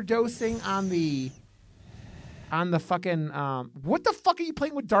overdosing on the fucking, what the fuck are you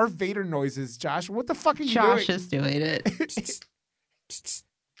playing with Darth Vader noises, Josh? What the fuck are you doing? Josh is doing it.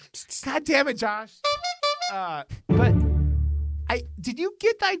 God damn it, Josh. But did you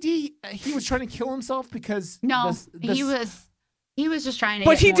get the idea he was trying to kill himself because No, he was just trying to.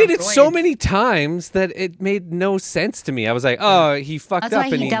 But get he more did it so roids. many times that it made no sense to me. I was like, oh, he fucked That's up why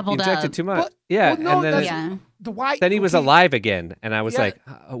and he he doubled injected up. too much. But- yeah, well, no, and then Yeah. then he was alive again, and I was Yeah. like,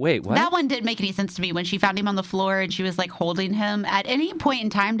 oh, wait, what? That one didn't make any sense to me when she found him on the floor and she was like holding him. At any point in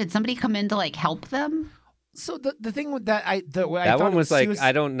time, did somebody come in to like help them? So the thing with that, I that thought one was like,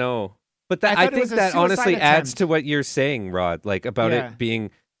 I don't know. But that, I thought it think was a that honestly suicide adds attempt. to what you're saying, Rod, like about Yeah. it being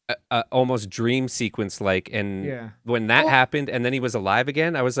a almost dream sequence like. And Yeah. when that Well- happened and then he was alive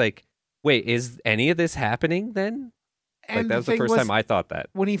again, I was like, wait, is any of this happening then? Like And that was the thing first time I thought that.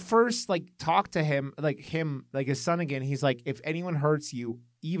 when he first like talked to him, like his son again, he's like, if anyone hurts you,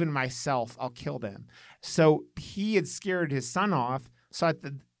 even myself, I'll kill them. So he had scared his son off. So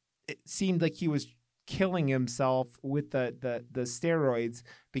it seemed like he was killing himself with the steroids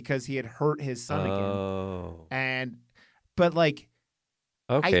because he had hurt his son again. Oh, But like,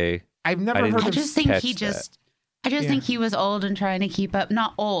 okay. I've never didn't heard I of just think catch he that. just. I just Yeah. think he was old and trying to keep up.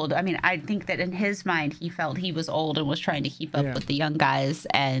 Not old. I mean, I think that in his mind, he felt he was old and was trying to keep up Yeah. with the young guys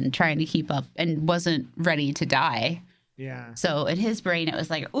and trying to keep up and wasn't ready to die. Yeah. So in his brain, it was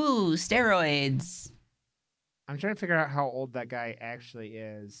like, ooh, steroids. I'm trying to figure out how old that guy actually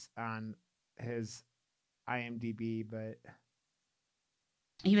is on his IMDb, but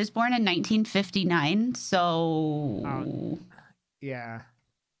He was born in 1959. So yeah.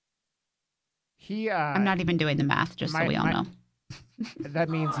 He I'm not even doing the math, just so we all know. that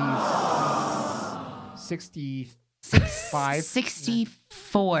means he's 65.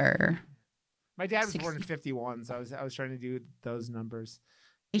 64. My dad was born in 51, so I was trying to do those numbers.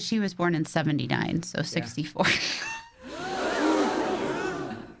 She was born in 79, so 64.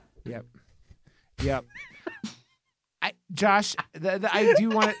 Yep. Josh, I do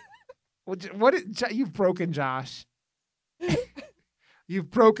want to. You've broken Josh. You've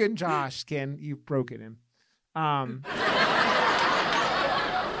broken Josh, Ken. You've broken him. I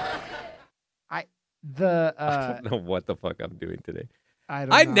don't know what the fuck I'm doing today. I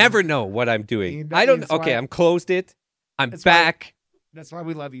don't I know. never know what I'm doing. You know- I don't. that's Okay, why- I'm closed it. I'm That's why- back. That's why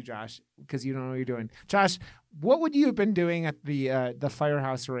we love you, Josh, because you don't know what you're doing. Josh, what would you have been doing at the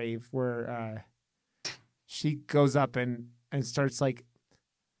firehouse rave where she goes up and starts like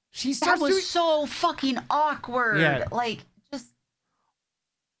she That starts was doing? so fucking awkward. Yeah. Like, just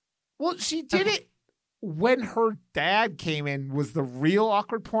Well, she did it when her dad came in was the real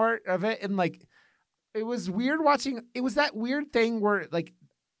awkward part of it, and like it was weird watching. It was that weird thing where like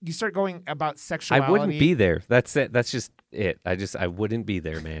you start going about sexuality. I wouldn't be there. That's it. That's just it. I wouldn't be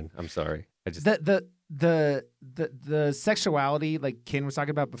there, man. I'm sorry. I just the sexuality like Ken was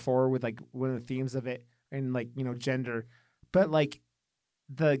talking about before with like one of the themes of it and like gender, but like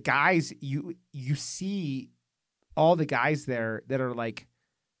the guys you see all the guys there that are like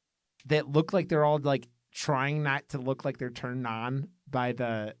that look like they're all like trying not to look like they're turned on by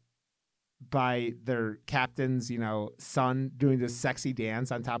their captain's son doing this sexy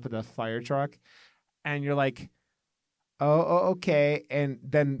dance on top of the fire truck, and you're like, oh okay. And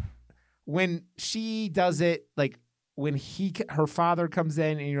then when she does it, like when her father comes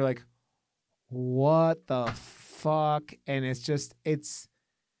in, and you're like, what the fuck? And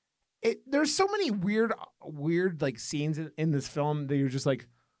there's so many weird like scenes in this film that you're just like,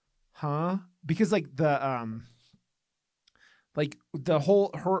 huh? Because like the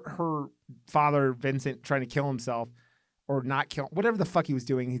whole her father Vincent trying to kill himself or not kill, whatever the fuck he was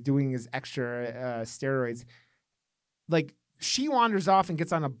doing, he's doing his extra steroids. Like she wanders off and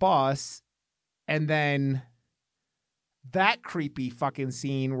gets on a bus, and then that creepy fucking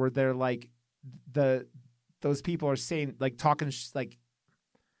scene where they're like those people are saying like talking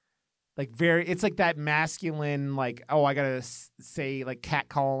like very, it's like that masculine like, oh, I gotta say like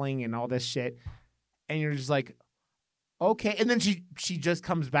catcalling and all this shit, and you're just like, okay. And then she just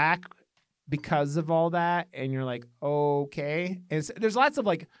comes back because of all that, and you're like, okay. And there's lots of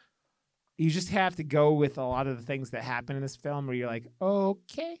like, you just have to go with a lot of the things that happen in this film where you're like,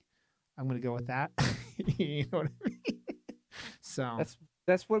 okay, I'm gonna go with that. You know what I mean? So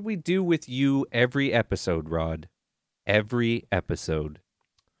that's what we do with you every episode, Rod. Every episode.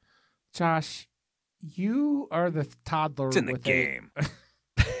 Josh, you are the toddler. It's in the with game.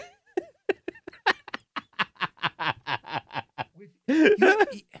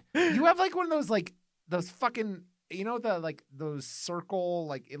 You have like one of those like those fucking those circle,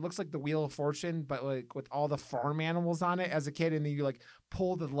 like it looks like the Wheel of Fortune, but like with all the farm animals on it as a kid, and then you like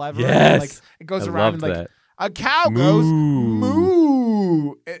pull the lever, and like it goes around, and like that. a cow goes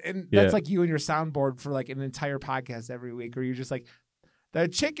moo, and that's like you and your soundboard for like an entire podcast every week, or you're just like the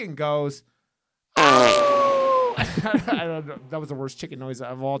chicken goes. Oh! I don't know. That was the worst chicken noise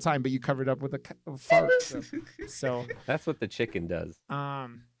of all time, but you covered up with a fart. So that's what the chicken does.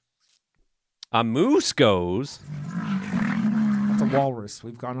 A moose goes. That's a walrus.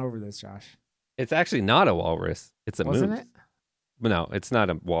 We've gone over this, Josh. It's actually not a walrus. It's a Wasn't moose. it? No, it's not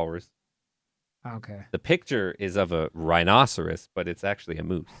a walrus. Okay. The picture is of a rhinoceros, but it's actually a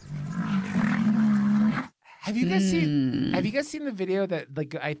moose. Have you guys seen the video that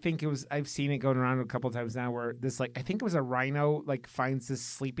like I've seen it going around a couple of times now where this like I think it was a rhino like finds this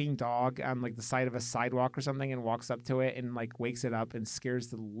sleeping dog on like the side of a sidewalk or something and walks up to it and like wakes it up and scares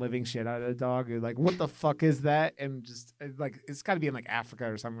the living shit out of the dog. You're like, what the fuck is that? And just like it's got to be in like Africa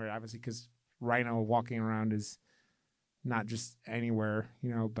or somewhere, obviously, because rhino walking around is not just anywhere,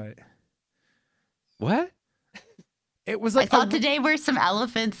 but what? It was I like saw today where some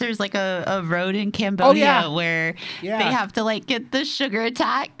elephants, there's like a road in Cambodia where they have to like get the sugar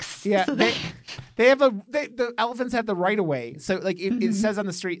attacks. Yeah, So the elephants have the right of way. So like it says on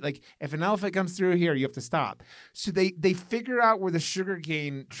the street, like if an elephant comes through here, you have to stop. So they figure out where the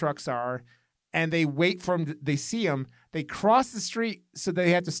sugarcane trucks are, and they wait for them. They see them. They cross the street, so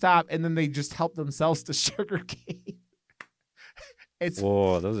they have to stop, and then they just help themselves to sugarcane.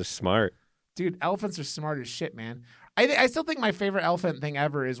 Whoa, those are smart. Dude, elephants are smart as shit, man. I still think my favorite elephant thing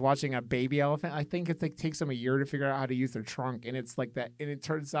ever is watching a baby elephant. I think it takes them a year to figure out how to use their trunk, and it's like that. And it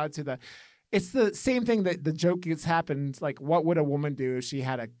turns out it's the same thing that the joke gets happened. Like, what would a woman do if she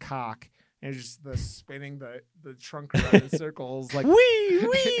had a cock? And it's just the spinning the trunk around in circles. Like,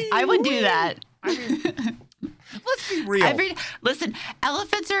 wee. I would do that. I mean, let's be real. Listen,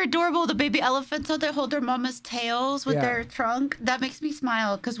 elephants are adorable. The baby elephants how they hold their mama's tails with their trunk. That makes me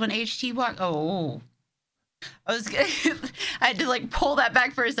smile because when HT walked, I had to like pull that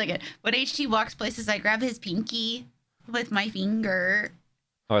back for a second. When HT walks places, I grab his pinky with my finger.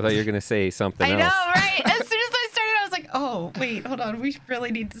 Oh, I thought you were gonna say something I else. know, right? As soon as I started, I was like, oh, wait, hold on. We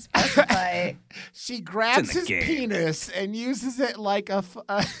really need to specify. She grabs the his game. penis and uses it like a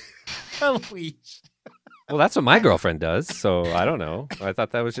leash. Well, that's what my girlfriend does. So I don't know. I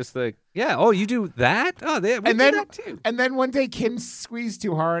thought that was just the Oh, you do that? Oh, we And do then- that too. And then one day Kim squeezed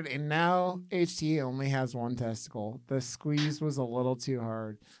too hard, and now HT only has one testicle. The squeeze was a little too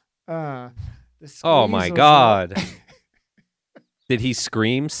hard. The Oh squeeze my was God! Did he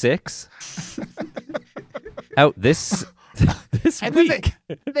scream 6 out this And then week?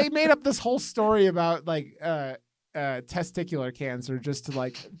 they made up this whole story about like testicular cancer just to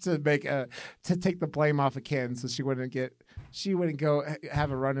take the blame off of Kim, so she wouldn't go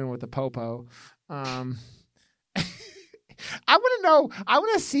have a run-in with the popo. I want to know. I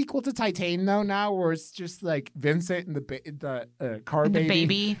want a sequel to Titan though now, where it's just like Vincent and the car And the baby.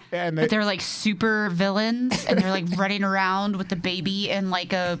 baby. And But they're like super villains and they're like running around with the baby and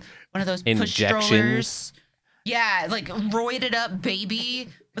like one of those push Injections. strollers. Yeah, like roided up baby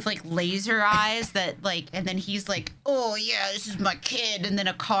with like laser eyes that like, and then he's like, oh yeah, this is my kid. And then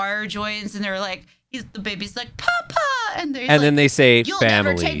a car joins and they're like, the baby's like, Papa. And then they say you'll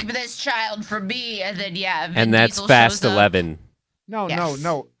family. never take this child from me. And then, yeah. Vin And that's Diesel Fast shows up. 11. No, Yes.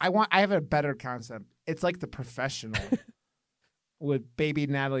 no. I have a better concept. It's like The Professional with baby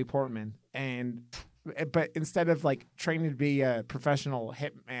Natalie Portman, but instead of like training to be a professional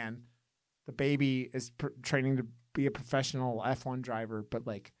hitman, the baby is training to be a professional F1 driver, but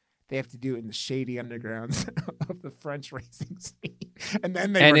like they have to do it in the shady undergrounds of the French racing scene. And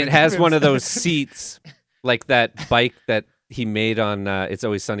then And it has one of those seats, like that bike that he made on It's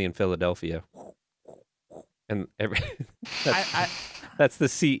Always Sunny in Philadelphia. And that's the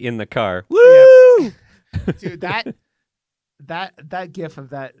seat in the car. Woo! Dude, that gif of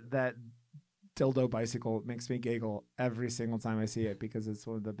that dildo bicycle makes me giggle every single time I see it because it's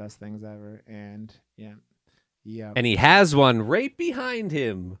one of the best things ever. And yeah. And he has one right behind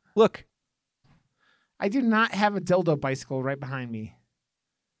him. Look, I do not have a dildo bicycle right behind me.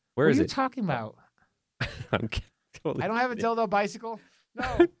 where what is are you it? talking about? I'm totally I don't have a dildo bicycle.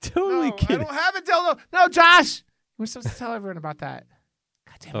 No, totally no, I kidding. don't have a dildo. No, Josh, we're supposed to tell everyone about that.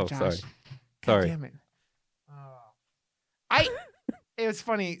 God damn it, Oh, Josh. sorry. God Sorry. damn it. It was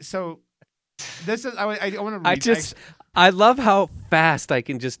funny. So this is I want to read. I love how fast I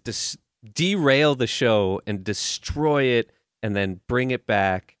can just derail the show and destroy it and then bring it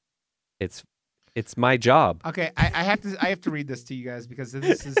back. It's my job. Okay, I have to read this to you guys because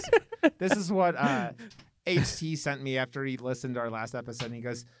this is what HT sent me after he listened to our last episode. And he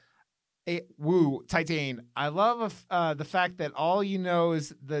goes, hey, "Woo, Titan! I love the fact that all you know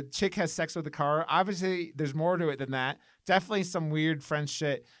is the chick has sex with the car. Obviously, there's more to it than that. Definitely some weird French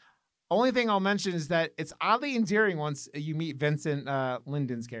shit. Only thing I'll mention is that it's oddly endearing once you meet Vincent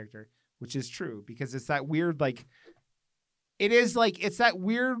Linden's character, which is true because it's that weird like. It's that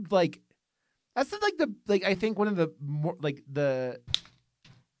weird like. That's I think one of the more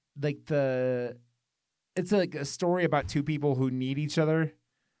it's like a story about two people who need each other,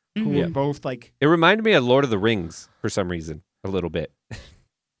 who Mhm. are both like. It reminded me of Lord of the Rings for some reason, a little bit.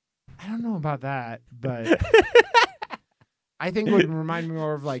 I don't know about that, but I think it would remind me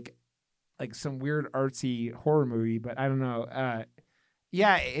more of like some weird artsy horror movie. But I don't know.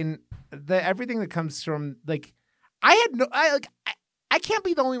 And everything that comes from like I can't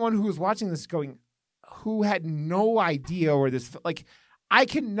be the only one who was watching this who had no idea where this like. I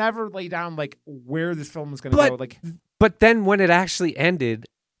can never lay down like where this film was going to go. Like, But then when it actually ended,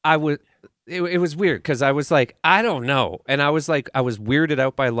 it was weird because I was like, I don't know, and I was weirded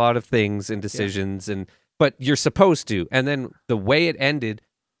out by a lot of things and decisions, but you're supposed to, and then the way it ended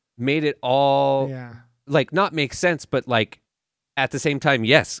made it all like not make sense, but like at the same time,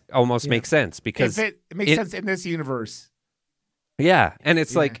 yes, almost makes sense because it makes sense in this universe. Yeah, and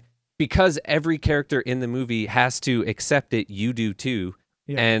it's like because every character in the movie has to accept it, you do too.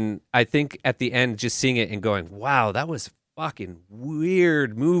 Yeah. And I think at the end, just seeing it and going, "Wow, that was fucking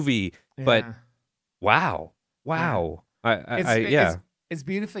weird movie," but wow. It's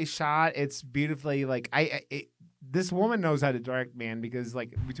beautifully shot. It's beautifully like this woman knows how to direct, man. Because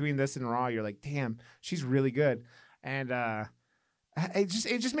like between this and Raw, you're like, damn, she's really good, and it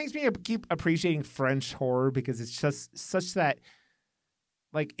just makes me keep appreciating French horror because it's just such that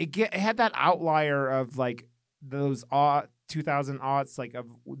like it had that outlier of like those 2000 aughts like of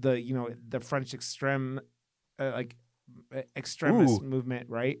the French extremist movement,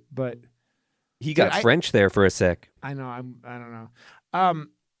 right? But he got French there for a sec. I know. I don't know.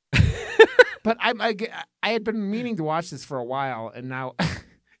 But I had been meaning to watch this for a while, and now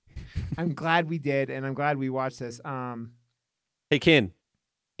I'm glad we did, and I'm glad we watched this. Hey, Ken.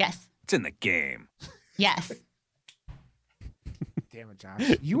 Yes. It's in the game. Yes. Damn it,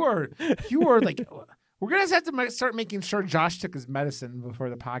 Josh. You are like, we're gonna have to start making sure Josh took his medicine before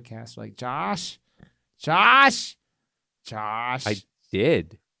the podcast. Like, Josh. I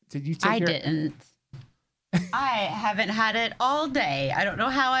did. Did you take I your? didn't. I haven't had it all day. I don't know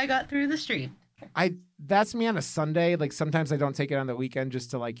how I got through the stream. That's me on a Sunday. Like sometimes I don't take it on the weekend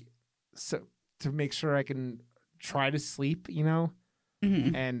just to to make sure I can try to sleep,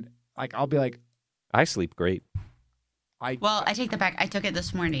 Mhm. And like I'll be like, I sleep great. I take that back. I took it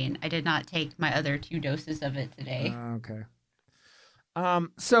this morning. I did not take my other 2 doses of it today. Okay.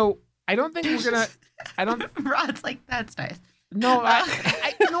 So I don't think we're gonna. I don't. Rod's like, that's nice. No,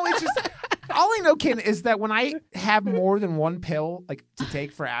 it's just all I know, Ken, is that when I have more than one pill like to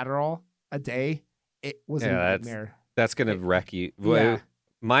take for Adderall a day, it was a nightmare. That's gonna wreck you. Yeah.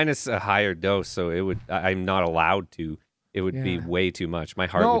 Minus a higher dose, so it would. I'm not allowed to. It would be way too much. My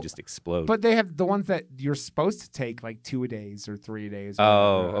heart would just explode. But they have the ones that you're supposed to take like 2 a days or 3 a days.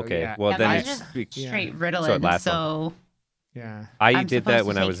 Oh, okay. Yeah. Well, then mine's it's just straight So it Ritalin. lasts So, yeah. I I'm did supposed that to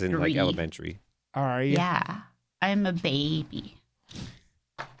when I take was in like 3. elementary. Are you? yeah, I'm a baby.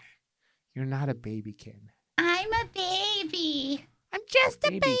 You're not a baby, Ken. I'm a baby. I'm just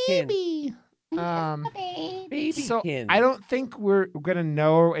a Baby Ken. baby. Baby. So I don't think we're gonna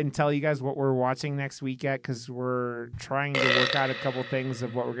know and tell you guys what we're watching next week yet because we're trying to work out a couple things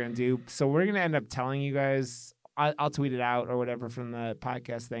of what we're gonna do. So we're gonna end up telling you guys. I'll tweet it out or whatever from the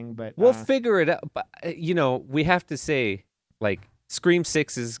podcast thing. But We'll figure it out. But we have to say, like, Scream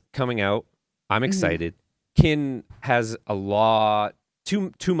 6 is coming out. I'm excited. Kin has a lot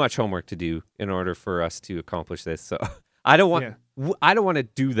too much homework to do in order for us to accomplish this. So I don't want to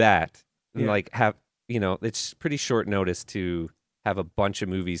do that. And like have it's pretty short notice to have a bunch of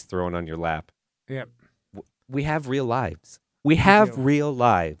movies thrown on your lap. Yep. We have real lives. We have real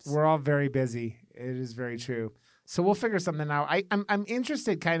lives. We're all very busy. It is very true. So we'll figure something out. I'm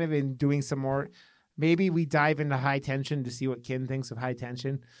interested kind of in doing some more. Maybe we dive into High Tension to see what Ken thinks of High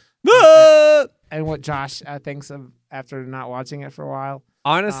Tension. And what Josh thinks of after not watching it for a while.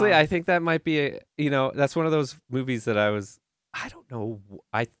 Honestly, I think that might be that's one of those movies that I don't know.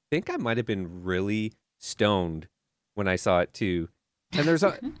 I think I might have been really stoned when I saw it too. And there's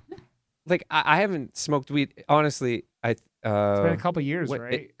like I haven't smoked weed. Honestly, it's been a couple years,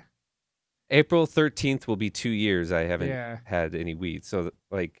 right? April 13th will be 2 years. I haven't had any weed. So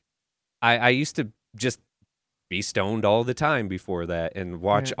like, I used to just be stoned all the time before that and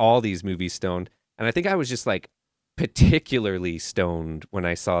watch all these movies stoned. And I think I was just like particularly stoned when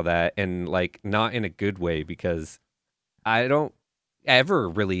I saw that, and like not in a good way because I don't ever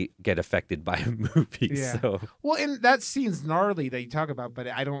really get affected by a movie. Yeah. So Well, and that scene's gnarly that you talk about, but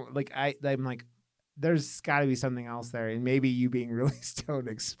I don't like. I'm like, there's got to be something else there, and maybe you being really stoned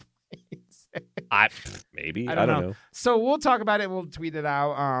explains it. Maybe I don't know. So we'll talk about it. We'll tweet it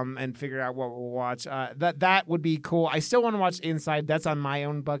out and figure out what we'll watch. That would be cool. I still want to watch Inside. That's on my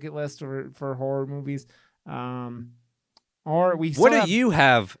own bucket list for horror movies. Or we. What do you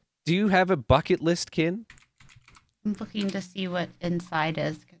have? Do you have a bucket list, Kin? I'm looking to see what Inside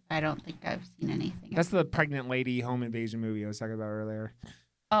is because I don't think I've seen anything. That's the pregnant lady home invasion movie I was talking about earlier.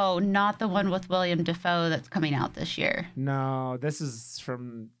 Oh, not the one with William Dafoe that's coming out this year. No, this is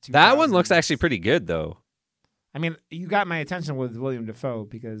from 2000. That one looks actually pretty good, though. I mean, you got my attention with William Dafoe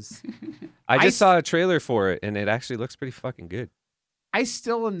because I just saw a trailer for it, and it actually looks pretty fucking good. I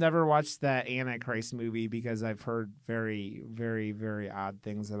still have never watched that Antichrist movie because I've heard very, very, very odd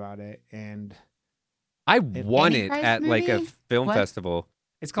things about it. And I won it Antichrist at like a movie? film What? festival.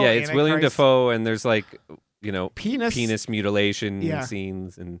 it's called It's William Antichrist. Dafoe, and there's like, Penis. mutilation Yeah.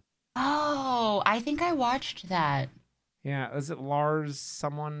 scenes, and Oh, I think I watched that. Yeah, is it Lars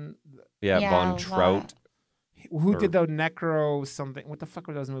someone Von Trout. who Or- did the Necro something? What the fuck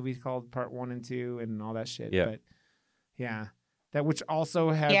were those movies called? Part 1 and 2 and all that shit. Yeah. But yeah, that which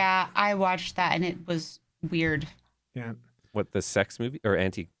also had Yeah, I watched that and it was weird. What, the sex movie or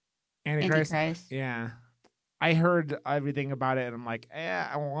Antichrist. Antichrist. Yeah. I heard everything about it and I'm like,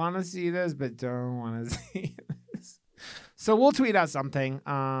 I want to see this, but don't want to see this. So we'll tweet out something.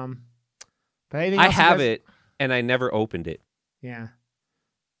 But anything I else you have guys- it, and I never opened it. Yeah.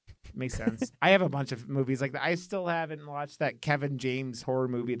 Makes sense. I have a bunch of movies like that. I still haven't watched that Kevin James horror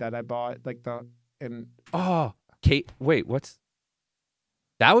movie that I bought. Oh, Kate, wait,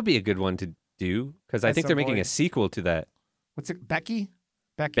 that would be a good one to do, because I At think some they're making a point. sequel to that. What's it? Becky?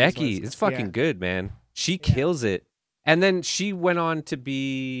 Becky is fucking good, man. She kills it. And then she went on to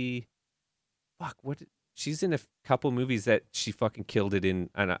be, she's in a couple movies that she fucking killed it in,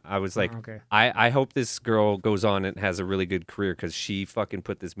 and I was like, Oh, okay. I hope this girl goes on and has a really good career because she fucking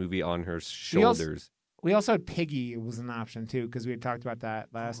put this movie on her shoulders. We also had Piggy was an option too because we had talked about that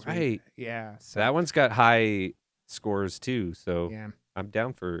last week. Right. Yeah. So that one's got high scores too. So Yeah. I'm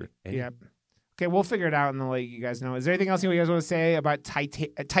down for any. Yep. Okay, we'll figure it out and I'll let you guys know. Is there anything else you guys want to say about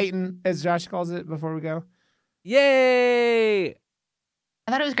Titan, as Josh calls it, before we go? Yay! I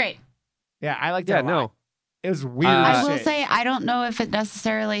thought it was great. Yeah, I liked it Yeah, a lot. no. It was weird I as will shit. say I don't know if it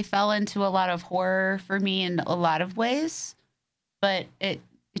necessarily fell into a lot of horror for me in a lot of ways, but it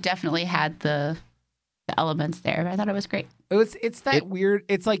definitely had the elements there. I thought it was great. It's that weird.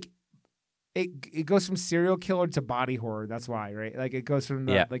 It's like it goes from serial killer to body horror. That's why, right? Like it goes from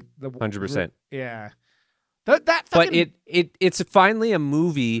the 100%. Yeah. That But fucking, it's finally a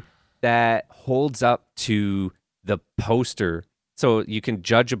movie that holds up to the poster. So you can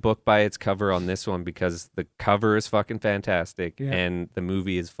judge a book by its cover on this one because the cover is fucking fantastic Yeah. and the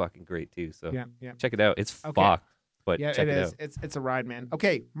movie is fucking great too. So yeah. check it out. It's Okay. fucked, but Yeah, check it it is. out. It's a ride, man.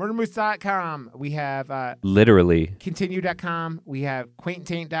 Okay, murdermoose.com. We have Literally. continue.com. We have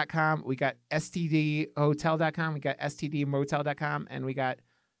quaintaint.com. We got stdhotel.com. We got stdmotel.com. And we got,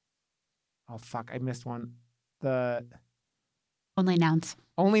 oh, fuck, I missed one. The Only nouns.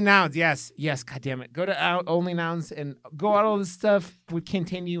 Only Nouns. Yes. God damn it. Go to Only Nouns and go out all this stuff with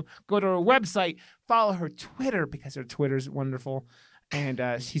Continue. Go to her website. Follow her Twitter because her Twitter's wonderful. And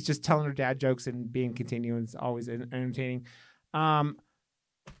she's just telling her dad jokes and being Continue. And it's always entertaining.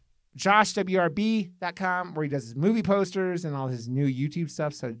 JoshWRB.com, where he does his movie posters and all his new YouTube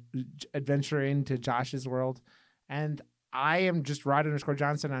stuff. So adventure into Josh's world. And I am just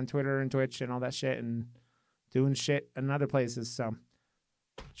Rod_Johnson on Twitter and Twitch and all that shit and doing shit in other places. So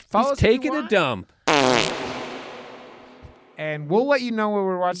follow He's us if you taking a want. dump. And we'll let you know when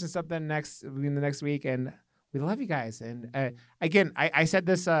we're watching something in the next week. And we love you guys. And again, I said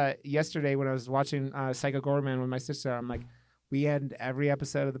this yesterday when I was watching Psycho Gorman with my sister. I'm like, we end every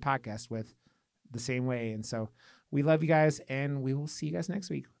episode of the podcast with the same way. And so we love you guys, and we will see you guys next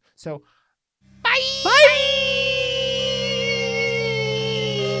week. So bye.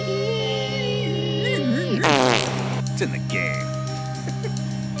 It's in the game.